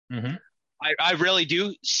 Mm-hmm. I really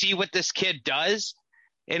do see what this kid does.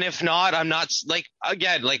 And if not, I'm not like,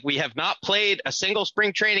 again, like we have not played a single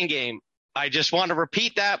spring training game. I just want to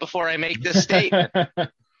repeat that before I make this statement.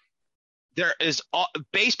 There is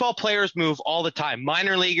baseball players move all the time.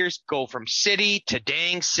 Minor leaguers go from city to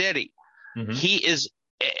dang city. Mm-hmm. It's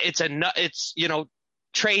you know,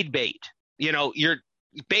 trade bait. You know, you're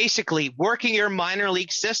basically working your minor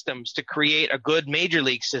league systems to create a good major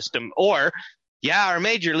league system. Or, yeah, our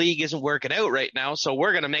major league isn't working out right now, so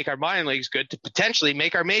we're going to make our minor leagues good to potentially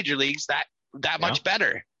make our major leagues that much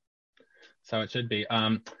better. So it should be.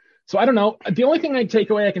 So I don't know. The only thing I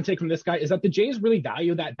can take from this guy is that the Jays really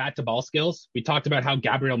value that bat to ball skills. We talked about how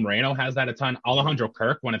Gabriel Moreno has that a ton. Alejandro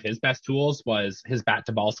Kirk, one of his best tools was his bat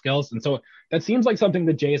to ball skills. And so that seems like something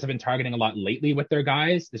the Jays have been targeting a lot lately with their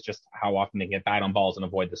guys. It's just how often they get bat on balls and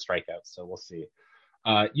avoid the strikeouts. So we'll see.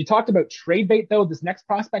 You talked about trade bait, though. This next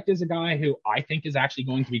prospect is a guy who I think is actually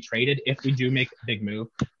going to be traded if we do make a big move.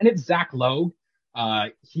 And it's Zach Logue.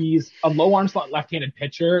 He's a low arm slot left-handed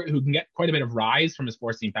pitcher who can get quite a bit of rise from his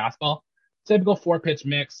four-seam fastball. Typical 4-pitch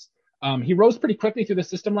mix. He rose pretty quickly through the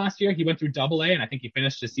system last year. He went through Double-A, and I think he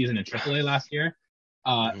finished his season in Triple-A last year.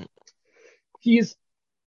 He's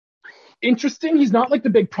interesting. He's not like the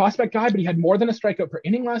big prospect guy, but he had more than a strikeout per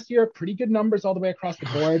inning last year. Pretty good numbers all the way across the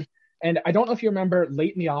board. And I don't know if you remember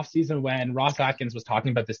late in the offseason when Ross Atkins was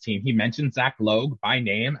talking about this team, he mentioned Zach Logue by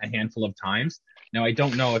name a handful of times. Now, I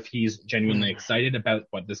don't know if he's genuinely excited about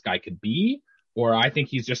what this guy could be, or I think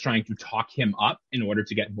he's just trying to talk him up in order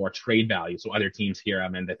to get more trade value. So other teams hear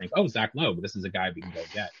him and they think, oh, Zach Logue, this is a guy we can go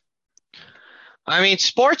get. I mean,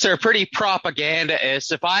 sports are pretty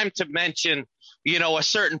propaganda-ish. If I'm to mention, you know, a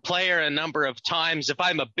certain player a number of times, if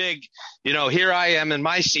I'm a big, you know, here I am in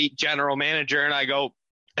my seat, general manager, and I go,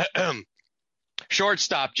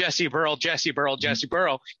 shortstop, Jesse Burrell, Jesse Burrell, Jesse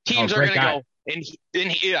Burrell. Teams are going to go,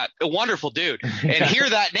 and he, a wonderful dude, and hear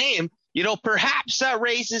that name, you know, perhaps that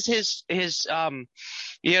raises his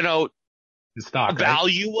you know, his stock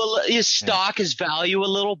value, right? His value a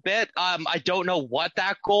little bit. I don't know what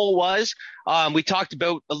that goal was. We talked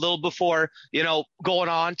about a little before, you know, going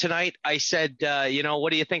on tonight. I said, you know,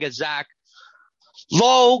 what do you think of Zach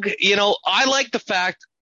Logue? You know, I like the fact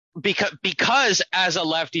because as a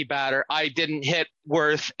lefty batter, I didn't hit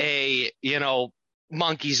worth a, you know,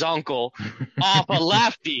 monkey's uncle off a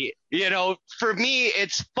lefty. You know, for me,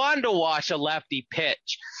 it's fun to watch a lefty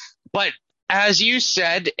pitch. But as you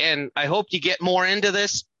said, and I hope you get more into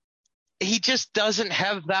this, he just doesn't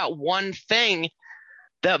have that one thing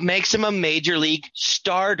that makes him a major league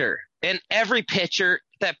starter. And every pitcher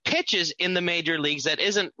that pitches in the major leagues that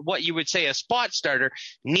isn't what you would say a spot starter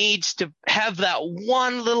needs to have that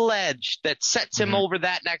one little edge that sets him over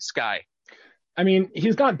that next guy. I mean,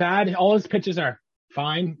 he's not bad. All his pitches are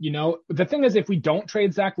fine. You know, the thing is, if we don't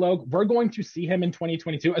trade Zach Logue, we're going to see him in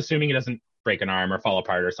 2022, assuming he doesn't break an arm or fall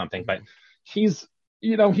apart or something. But he's,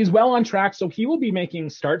 you know, he's well on track. So he will be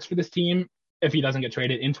making starts for this team if he doesn't get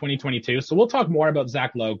traded in 2022. So we'll talk more about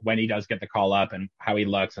Zach Logue when he does get the call up and how he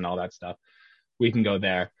looks and all that stuff. We can go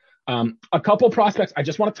there. A couple prospects I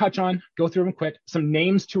just want to touch on, go through them quick. Some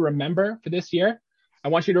names to remember for this year. I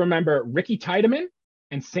want you to remember Ricky Tiedemann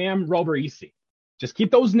and Sam Roberisi. Just keep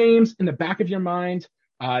those names in the back of your mind.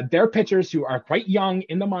 They're pitchers who are quite young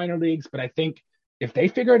in the minor leagues, but I think if they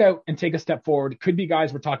figure it out and take a step forward, could be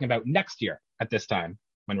guys we're talking about next year at this time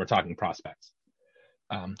when we're talking prospects.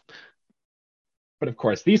 But of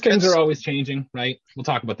course, these things are always changing, right? We'll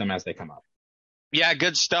talk about them as they come up. Yeah,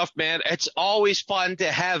 good stuff, man. It's always fun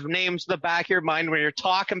to have names in the back of your mind when you're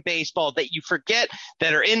talking baseball that you forget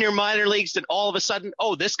that are in your minor leagues, and all of a sudden,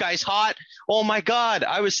 oh, this guy's hot. Oh my God,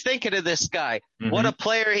 I was thinking of this guy. Mm-hmm. What a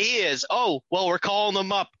player he is. Oh, well, we're calling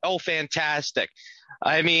him up. Oh, fantastic.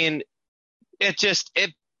 I mean,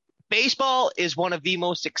 baseball is one of the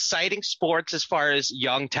most exciting sports as far as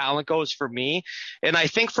young talent goes for me. And I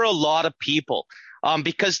think for a lot of people,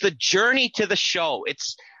 because the journey to the show,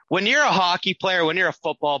 when you're a hockey player, when you're a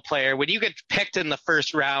football player, when you get picked in the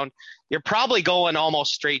first round, you're probably going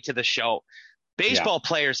almost straight to the show. Baseball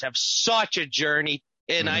players have such a journey.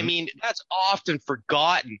 And I mean, that's often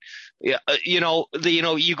forgotten. You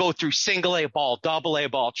go through single A ball, double A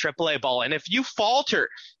ball, triple A ball. And if you falter,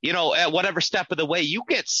 at whatever step of the way, you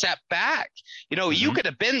get set back. You could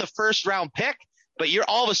have been the first round pick, but you're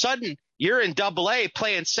all of a sudden you're in double A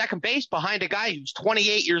playing second base behind a guy who's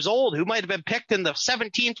 28 years old who might have been picked in the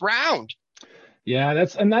 17th round. Yeah,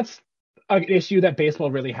 that's an issue that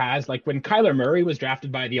baseball really has. Like when Kyler Murray was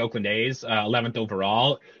drafted by the Oakland A's, 11th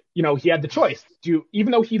overall, he had the choice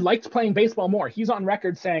even though he liked playing baseball more, he's on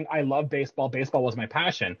record saying, I love baseball. Baseball was my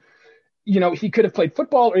passion. He could have played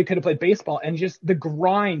football or he could have played baseball, and just the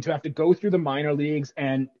grind to have to go through the minor leagues.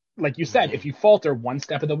 And like you said, if you falter one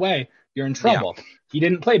step of the way, you're in trouble. Yeah. He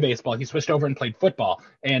didn't play baseball. He switched over and played football.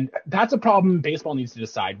 And that's a problem baseball needs to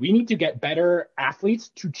decide. We need to get better athletes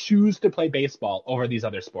to choose to play baseball over these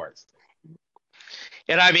other sports.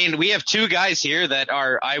 And I mean, we have two guys here that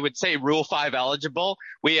are, I would say, Rule 5 eligible.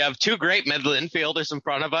 We have two great middle infielders in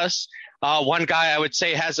front of us. One guy I would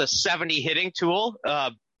say has a 70 hitting tool.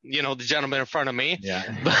 The gentleman in front of me. Yeah.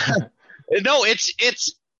 No,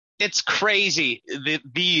 it's crazy.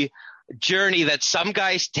 The journey that some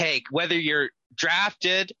guys take, whether you're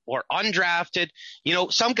drafted or undrafted.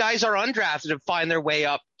 Some guys are undrafted and find their way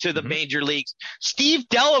up to the major leagues. Steve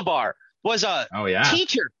Delabar was a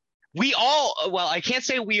teacher. I can't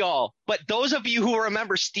say we all, but those of you who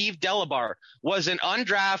remember Steve Delabar was an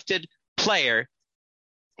undrafted player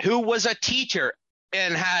who was a teacher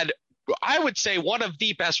and had, I would say, one of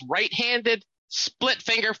the best right-handed split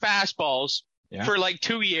finger fastballs for like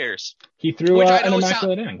 2 years. He threw an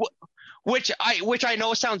immaculate inning. Which I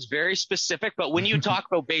know sounds very specific, but when you talk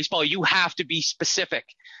about baseball, you have to be specific.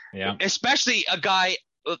 Yeah. Especially a guy,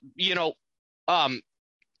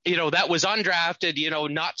 that was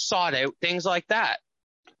undrafted, not sought out, things like that.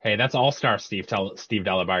 Hey, that's all-star Steve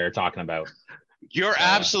Delabar you're talking about. You're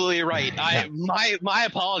absolutely right. My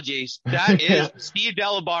apologies. That is Steve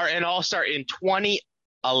Delabar, an all-star in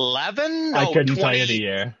 2011. I couldn't tell you the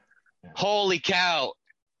year. Holy cow.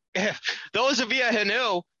 Those of you who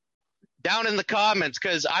knew, down in the comments,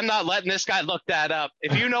 because I'm not letting this guy look that up.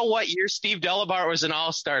 If you know what year Steve Delabar was an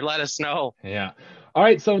all-star, let us know. Yeah. All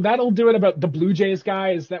right, so that'll do it about the Blue Jays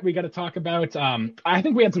guys that we got to talk about. I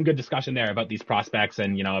think we had some good discussion there about these prospects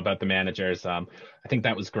and, about the managers. I think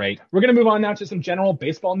that was great. We're going to move on now to some general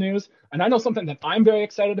baseball news. And I know something that I'm very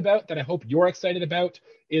excited about that I hope you're excited about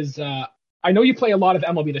is I know you play a lot of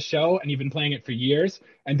MLB The Show, and you've been playing it for years.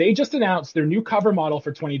 And they just announced their new cover model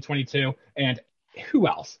for 2022. And who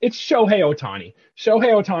else? It's Shohei Ohtani.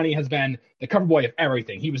 Shohei Ohtani has been the cover boy of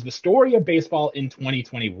everything. He was the story of baseball in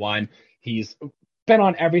 2021. He's been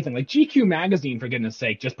on everything. Like GQ magazine, for goodness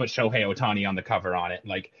sake, just put Shohei Ohtani on the cover on it.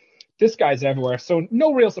 Like, this guy's everywhere. So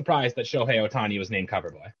no real surprise that Shohei Ohtani was named cover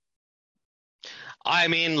boy. I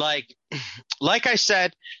mean, like I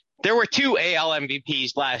said, there were two AL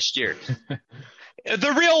MVPs last year.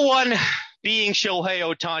 The real one being Shohei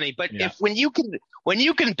Ohtani. But when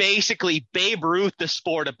you can basically Babe Ruth the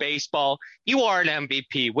sport of baseball, you are an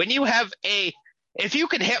MVP. If you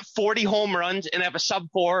can hit 40 home runs and have a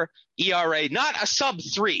sub-4 ERA, not a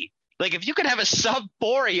sub-3, like if you can have a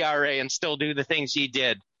sub-4 ERA and still do the things he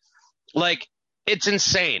did, like, it's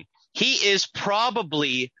insane. He is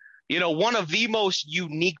probably, one of the most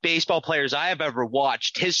unique baseball players I have ever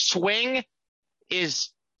watched. His swing is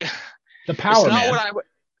the power, man.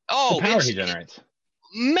 The power he generates.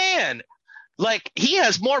 Man, like, he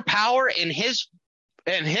has more power in his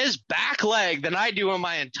back leg than I do in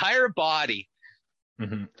my entire body.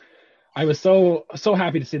 Mm-hmm. I was so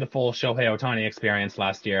happy to see the full Shohei Ohtani experience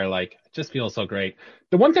last year. Like, it just feels so great.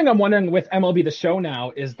 The one thing I'm wondering with MLB The Show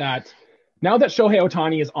now is that now that Shohei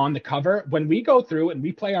Ohtani is on the cover, when we go through and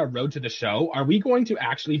we play our road to the show, are we going to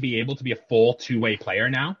actually be able to be a full two-way player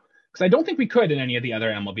now? Because I don't think we could in any of the other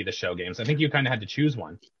MLB The Show games. I think you kind of had to choose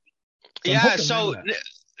one.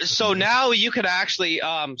 So now you can actually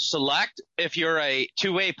select if you're a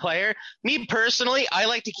two-way player. Me personally, I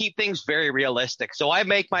like to keep things very realistic. So I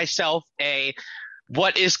make myself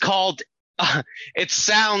what is called, it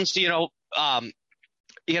sounds, very,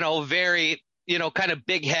 kind of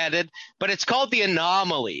big-headed, but it's called the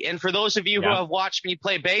anomaly. And for those of you who have watched me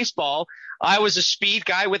play baseball, I was a speed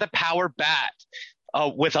guy with a power bat.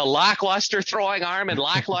 With a lackluster throwing arm and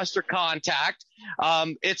lackluster contact.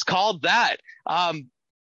 It's called that.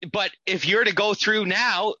 But if you're to go through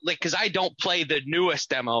now, because I don't play the newest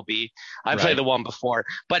MLB, I play the one before.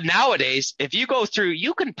 But nowadays, if you go through,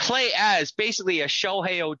 you can play as basically a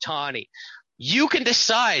Shohei Ohtani. You can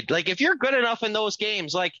decide, if you're good enough in those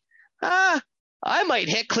games, I might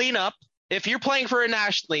hit cleanup. If you're playing for a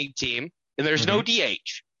National League team and there's no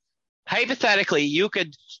DH, hypothetically, you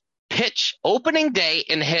could pitch opening day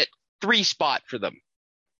and hit 3 spot for them.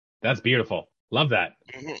 That's beautiful. Love that.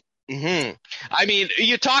 I mean,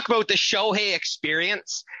 you talk about the Shohei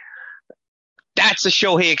experience. That's the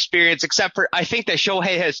Shohei experience, except for I think that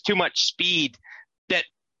Shohei has too much speed that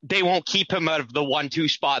they won't keep him out of the 1-2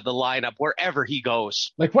 spot in the lineup wherever he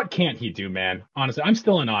goes. What can't he do, man? Honestly, I'm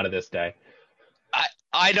still in awe to this day.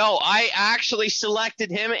 I know. I actually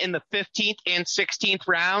selected him in the 15th and 16th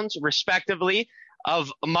rounds, respectively,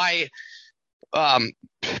 of my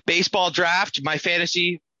baseball draft, my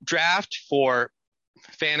fantasy draft for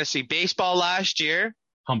fantasy baseball last year.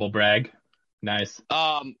 Humble brag. Nice.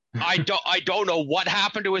 I don't know what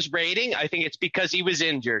happened to his rating. I think it's because he was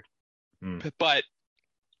injured, but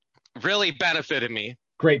really benefited me.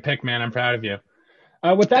 Great pick, man. I'm proud of you.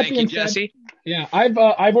 With that being said, Jesse. Yeah, I've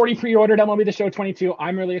already pre-ordered MLB The Show 22.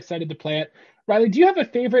 I'm really excited to play it. Riley, do you have a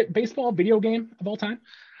favorite baseball video game of all time?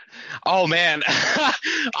 Oh man,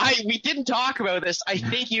 we didn't talk about this. I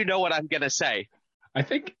think you know what I'm gonna say. I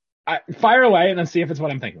think fire away and then see if it's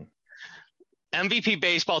what I'm thinking. MVP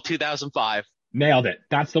Baseball 2005. Nailed it.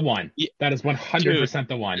 That's the one. That is 100%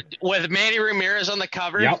 the one. With Manny Ramirez on the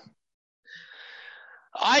cover. Yep.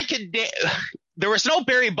 There was no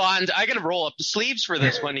Barry Bonds. I gotta roll up the sleeves for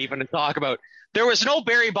this one even to talk about. There was no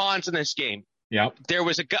Barry Bonds in this game. Yep. There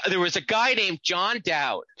was a guy named John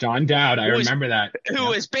Dowd. John Dowd, I remember that. Who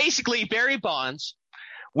was basically Barry Bonds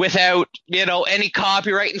without, any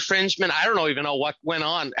copyright infringement. I don't even know what went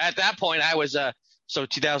on. At that point, I was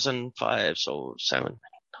 2005, so 7.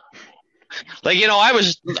 I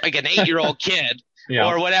was like an 8-year-old kid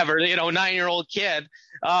or whatever, 9-year-old kid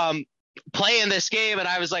playing this game. And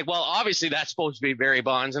I was like, well, obviously that's supposed to be Barry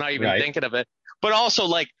Bonds, and not even thinking of it. But also,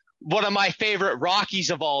 one of my favorite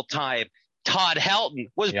Rockies of all time, Todd Helton,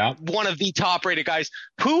 was one of the top-rated guys.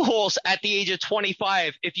 Pujols, at the age of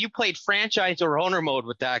 25, if you played franchise or owner mode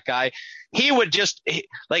with that guy, he would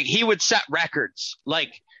he would set records.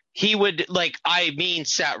 Set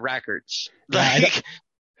records.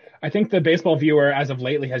 I think the baseball viewer, as of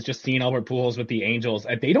lately, has just seen Albert Pujols with the Angels.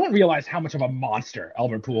 They don't realize how much of a monster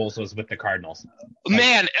Albert Pujols was with the Cardinals.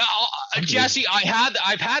 Man, Jesse,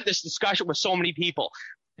 I've had this discussion with so many people.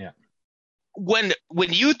 Yeah. When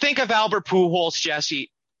you think of Albert Pujols,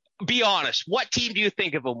 Jesse, be honest. What team do you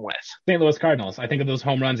think of him with? St. Louis Cardinals. I think of those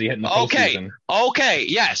home runs he hit in the postseason. Okay,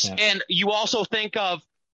 yes. Yeah. And you also think of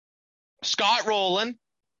Scott Rowland.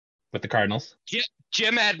 With the Cardinals.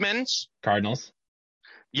 Jim Edmonds. Cardinals.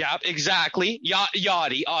 Yeah, exactly.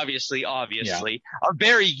 Yachty, obviously. Yeah. A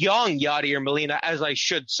very young Yachty or Molina, as I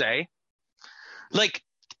should say.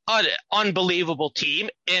 An unbelievable team.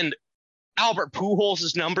 And Albert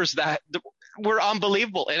Pujols' numbers that were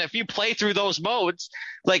unbelievable. And if you play through those modes,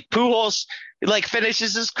 Pujols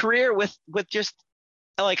finishes his career with just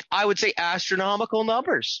I would say astronomical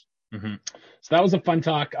numbers. Mm-hmm. So that was a fun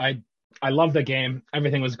talk. I love the game.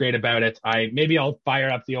 Everything was great about it. Maybe I'll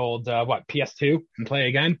fire up the old PS2 and play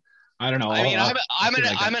again. I don't know. I'm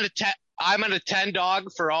an Nintendo dog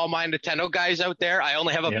for all my Nintendo guys out there. I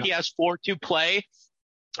only have a PS4 to play.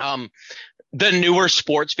 The newer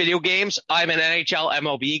sports video games. I'm an NHL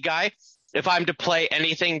MLB guy. If I'm to play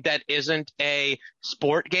anything that isn't a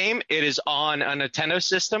sport game, it is on a Nintendo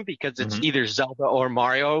system because it's either Zelda or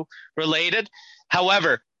Mario related.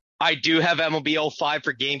 However, I do have MLB 05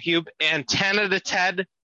 for GameCube, and 10 out of 10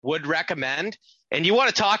 would recommend. And you want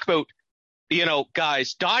to talk about,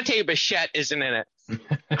 guys, Dante Bichette isn't in it.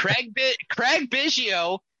 Craig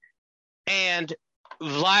Biggio and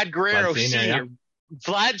Vlad Guerrero Sr.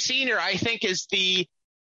 Vlad Sr., I think, is the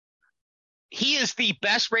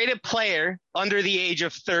best rated player under the age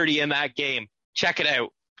of 30 in that game. Check it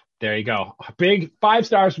out. There you go. Big 5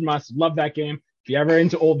 stars from us. Love that game. If you're ever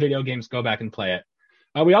into old video games, go back and play it.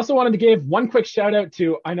 We also wanted to give one quick shout out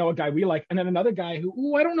to, I know a guy we like, and then another guy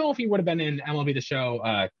who I don't know if he would have been in MLB The Show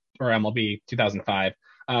or MLB 2005.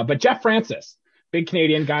 But Jeff Francis, big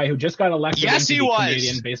Canadian guy who just got elected Yes, into he the was.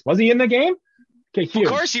 Canadian base. Was he in the game? Okay, huge.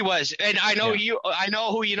 Of course he was. And I know I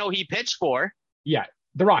know who he pitched for. Yeah,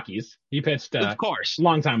 the Rockies. He pitched Of course.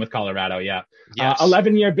 long time with Colorado, yeah. Yes.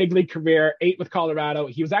 11-year big league career, 8 with Colorado.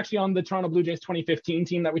 He was actually on the Toronto Blue Jays 2015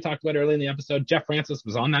 team that we talked about earlier in the episode. Jeff Francis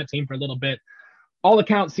was on that team for a little bit. All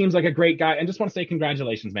accounts, seems like a great guy. And just want to say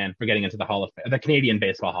congratulations, man, for getting into the Canadian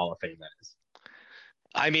Baseball Hall of Fame, that is.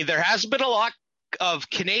 I mean, there has been a lot of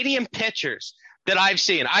Canadian pitchers that I've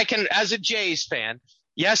seen. I can, as a Jays fan,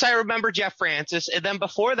 yes, I remember Jeff Francis. And then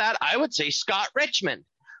before that, I would say Scott Richmond.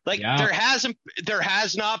 There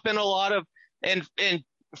has not been a lot of, and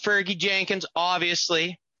Fergie Jenkins,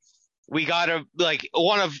 obviously, we got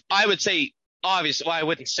I would say, obviously, well, I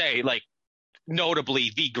wouldn't say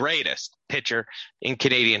notably the greatest pitcher in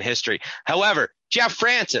Canadian history. However, Jeff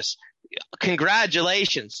Francis,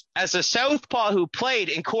 congratulations. As a southpaw who played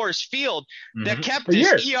in Coors Field, that kept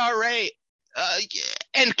his ERA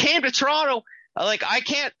and came to Toronto. I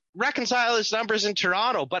can't reconcile his numbers in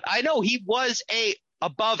Toronto, but I know he was a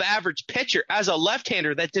above average pitcher as a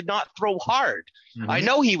left-hander that did not throw hard. I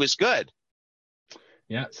know he was good.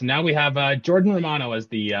 Yeah, so now we have Jordan Romano as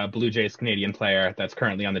the Blue Jays Canadian player that's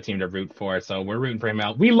currently on the team to root for. So we're rooting for him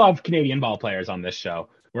out. We love Canadian ball players on this show.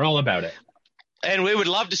 We're all about it. And we would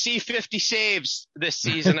love to see 50 saves this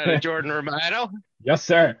season out of Jordan Romano. Yes,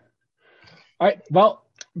 sir. All right, well,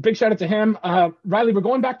 big shout out to him. Riley, we're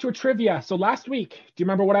going back to a trivia. So last week, do you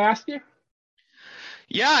remember what I asked you?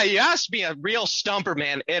 Yeah, you asked me a real stumper,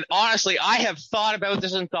 man. And honestly, I have thought about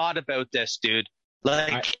this, dude.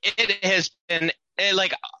 It has been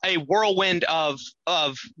a whirlwind of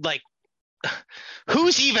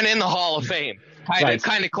who's even in the Hall of Fame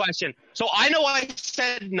kind of question. So I know I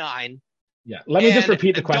said 9. Yeah. Let me just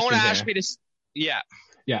repeat the question. Don't ask me to. Yeah.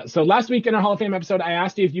 Yeah. So last week in our Hall of Fame episode, I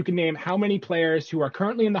asked you if you can name how many players who are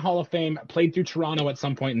currently in the Hall of Fame played through Toronto at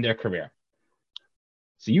some point in their career.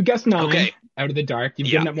 So you guessed 9 out of the dark. You've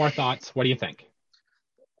given it more thoughts. What do you think?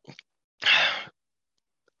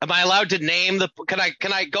 Am I allowed to name can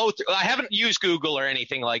I go through? I haven't used Google or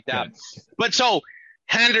anything like that. Good. But so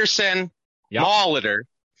Henderson, Molitor,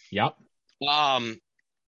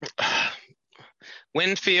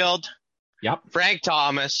 Winfield, Frank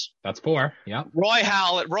Thomas. That's 4. Yep. Roy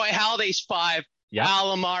Halladay's 5.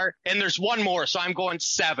 Alomar, and there's one more, so I'm going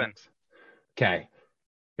 7. Okay.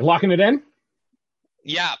 You're locking it in?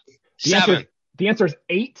 Yeah. The 7. The answer is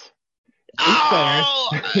 8. Oh,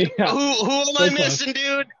 who am I missing,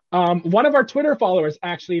 dude? One of our Twitter followers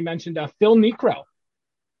actually mentioned Phil Niekro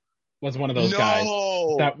was one of those guys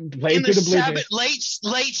that played through the Blue Jays.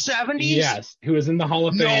 Late 70s? Yes, who was in the Hall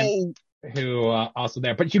of Fame. Who also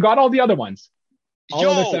there. But you got all the other ones. All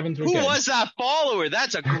other 7s were good. Who was that follower?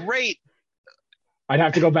 That's a great... I'd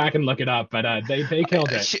have to go back and look it up, but they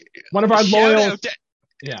killed it. One of our loyals.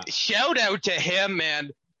 Shout out to him,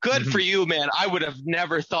 man. Good for you, man. I would have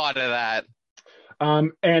never thought of that.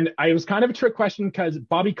 And it was kind of a trick question because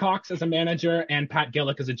Bobby Cox as a manager and Pat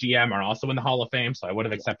Gillick as a GM are also in the Hall of Fame, so I would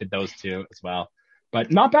have accepted those 2 as well.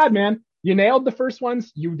 But not bad, man. You nailed the first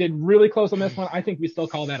ones. You did really close on this one. I think we still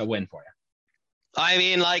call that a win for you. I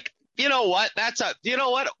mean, you know what?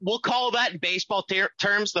 We'll call that in baseball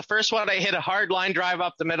terms. The first one, I hit a hard line drive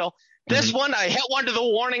up the middle. This one, I hit one to the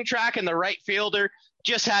warning track, and the right fielder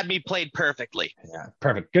just had me played perfectly. Yeah,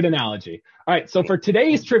 perfect. Good analogy. All right, so for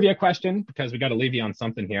today's trivia question, because we got to leave you on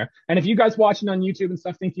something here, and if you guys watching on YouTube and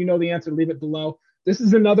stuff think you know the answer, leave it below. This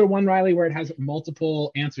is another one, Riley, where it has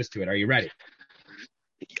multiple answers to it. Are you ready?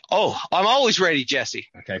 Oh, I'm always ready, Jesse.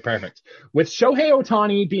 Okay, perfect. With Shohei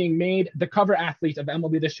Ohtani being made the cover athlete of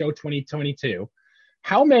MLB The Show 2022,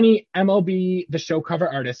 how many MLB The Show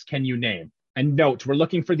cover artists can you name? And note, we're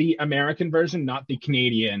looking for the American version, not the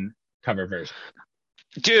Canadian cover version.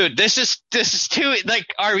 Dude, this is too,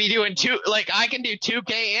 are we doing 2? I can do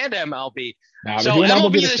 2K and MLB. No, so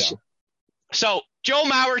MLB The Show. So Joe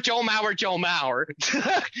Mauer.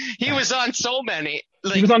 He was on so many.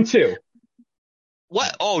 He was on 2.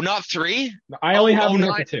 What? Oh, not 3? I only have him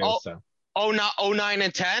for 2. So. 9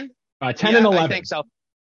 and 10? 10 and 11. I think so.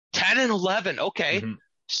 10 and 11. Okay.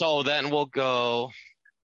 So then we'll go.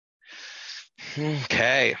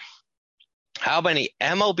 Okay. How many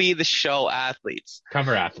MLB The Show athletes?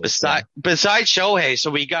 Cover athletes. Besides Shohei.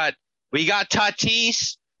 So we got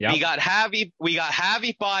Tatis. Yep. We got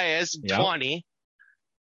Javi Baez, 20.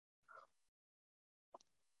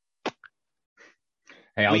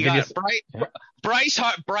 Hey, we got Bryce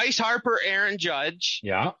Harper, Aaron Judge.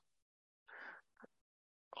 Yeah.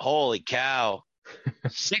 Holy cow.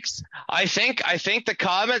 6. I think the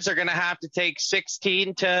comments are going to have to take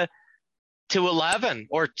 16 to 11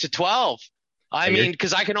 or to 12. I mean,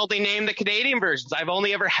 because I can only name the Canadian versions. I've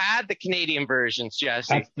only ever had the Canadian versions,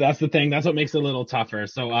 Jesse. That's the thing. That's what makes it a little tougher.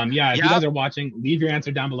 So yeah, if you guys are watching, leave your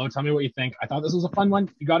answer down below. Tell me what you think. I thought this was a fun one.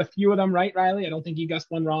 You got a few of them right, Riley. I don't think you guessed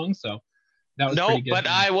one wrong, so that was pretty good. But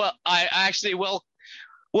I actually will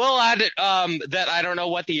add it. That I don't know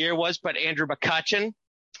what the year was, but Andrew McCutchen.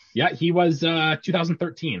 Yeah, he was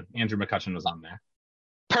 2013. Andrew McCutchen was on there.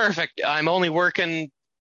 Perfect. I'm only working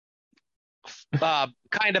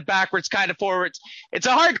kind of backwards, kind of forwards. It's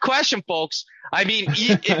a hard question, folks. I mean,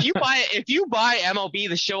 if you buy MLB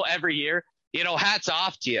The Show every year, hats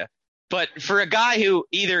off to you. But for a guy who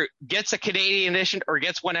either gets a Canadian edition or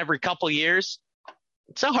gets one every couple years,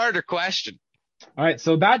 it's a harder question. All right,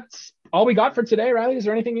 so that's all we got for today, Riley. Is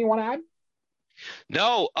there anything you want to add?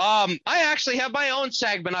 No, I actually have my own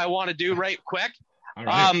segment I want to do right quick.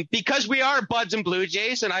 Right. Because we are Buds and Blue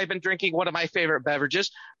Jays, and I've been drinking one of my favorite beverages,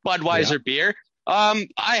 Budweiser beer. I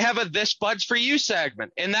have a This Buds for You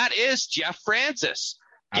segment, and that is Jeff Francis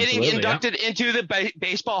getting inducted into the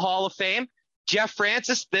Baseball Hall of Fame. Jeff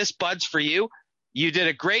Francis, This Buds for You. You did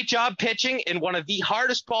a great job pitching in one of the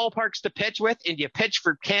hardest ballparks to pitch with, and you pitched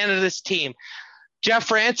for Canada's team. Jeff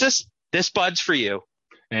Francis, This Buds for You.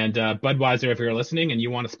 And Budweiser, if you're listening and you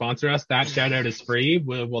want to sponsor us, that shout out is free.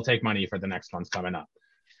 We'll take money for the next ones coming up.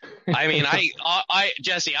 I mean,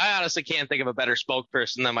 Jesse, I honestly can't think of a better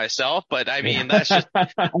spokesperson than myself, but I mean, that's just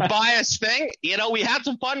a biased thing. We had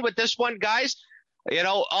some fun with this one, guys.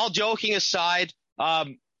 All joking aside,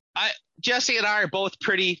 Jesse and I are both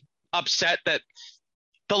pretty upset that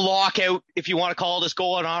the lockout, if you want to call it, is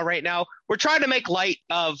going on right now. We're trying to make light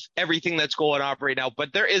of everything that's going on right now,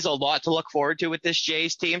 but there is a lot to look forward to with this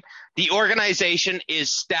Jays team. The organization is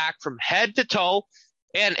stacked from head to toe.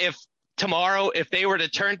 And if they were to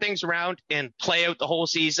turn things around and play out the whole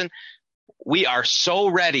season, we are so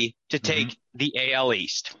ready to take the AL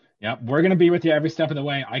East. Yep, we're going to be with you every step of the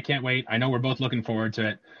way. I can't wait. I know we're both looking forward to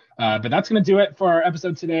it. But that's going to do it for our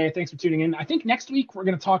episode today. Thanks for tuning in. I think next week we're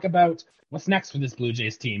going to talk about what's next for this Blue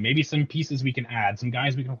Jays team. Maybe some pieces we can add, some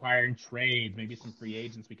guys we can acquire in trade, maybe some free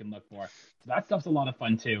agents we can look for. So that stuff's a lot of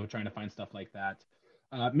fun too, trying to find stuff like that.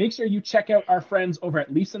 Make sure you check out our friends over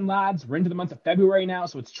at Leafs and Lads. We're into the month of February now,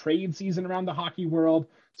 so it's trade season around the hockey world.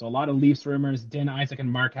 So a lot of Leafs rumors. Dan, Isaac, and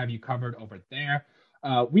Mark have you covered over there.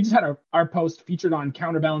 We just had our post featured on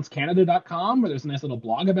counterbalancecanada.com, where there's a nice little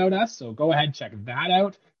blog about us. So go ahead, check that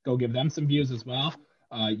out. Go give them some views as well.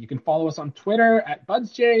 You can follow us on Twitter at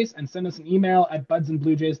BudsJays and send us an email at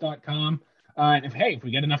budsandbluejays.com. And if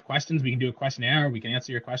we get enough questions, we can do a questionnaire. We can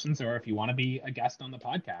answer your questions. Or if you want to be a guest on the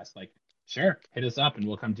podcast, sure, hit us up and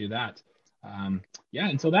we'll come do that.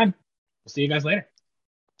 Until then, we'll see you guys later.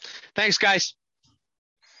 Thanks, guys.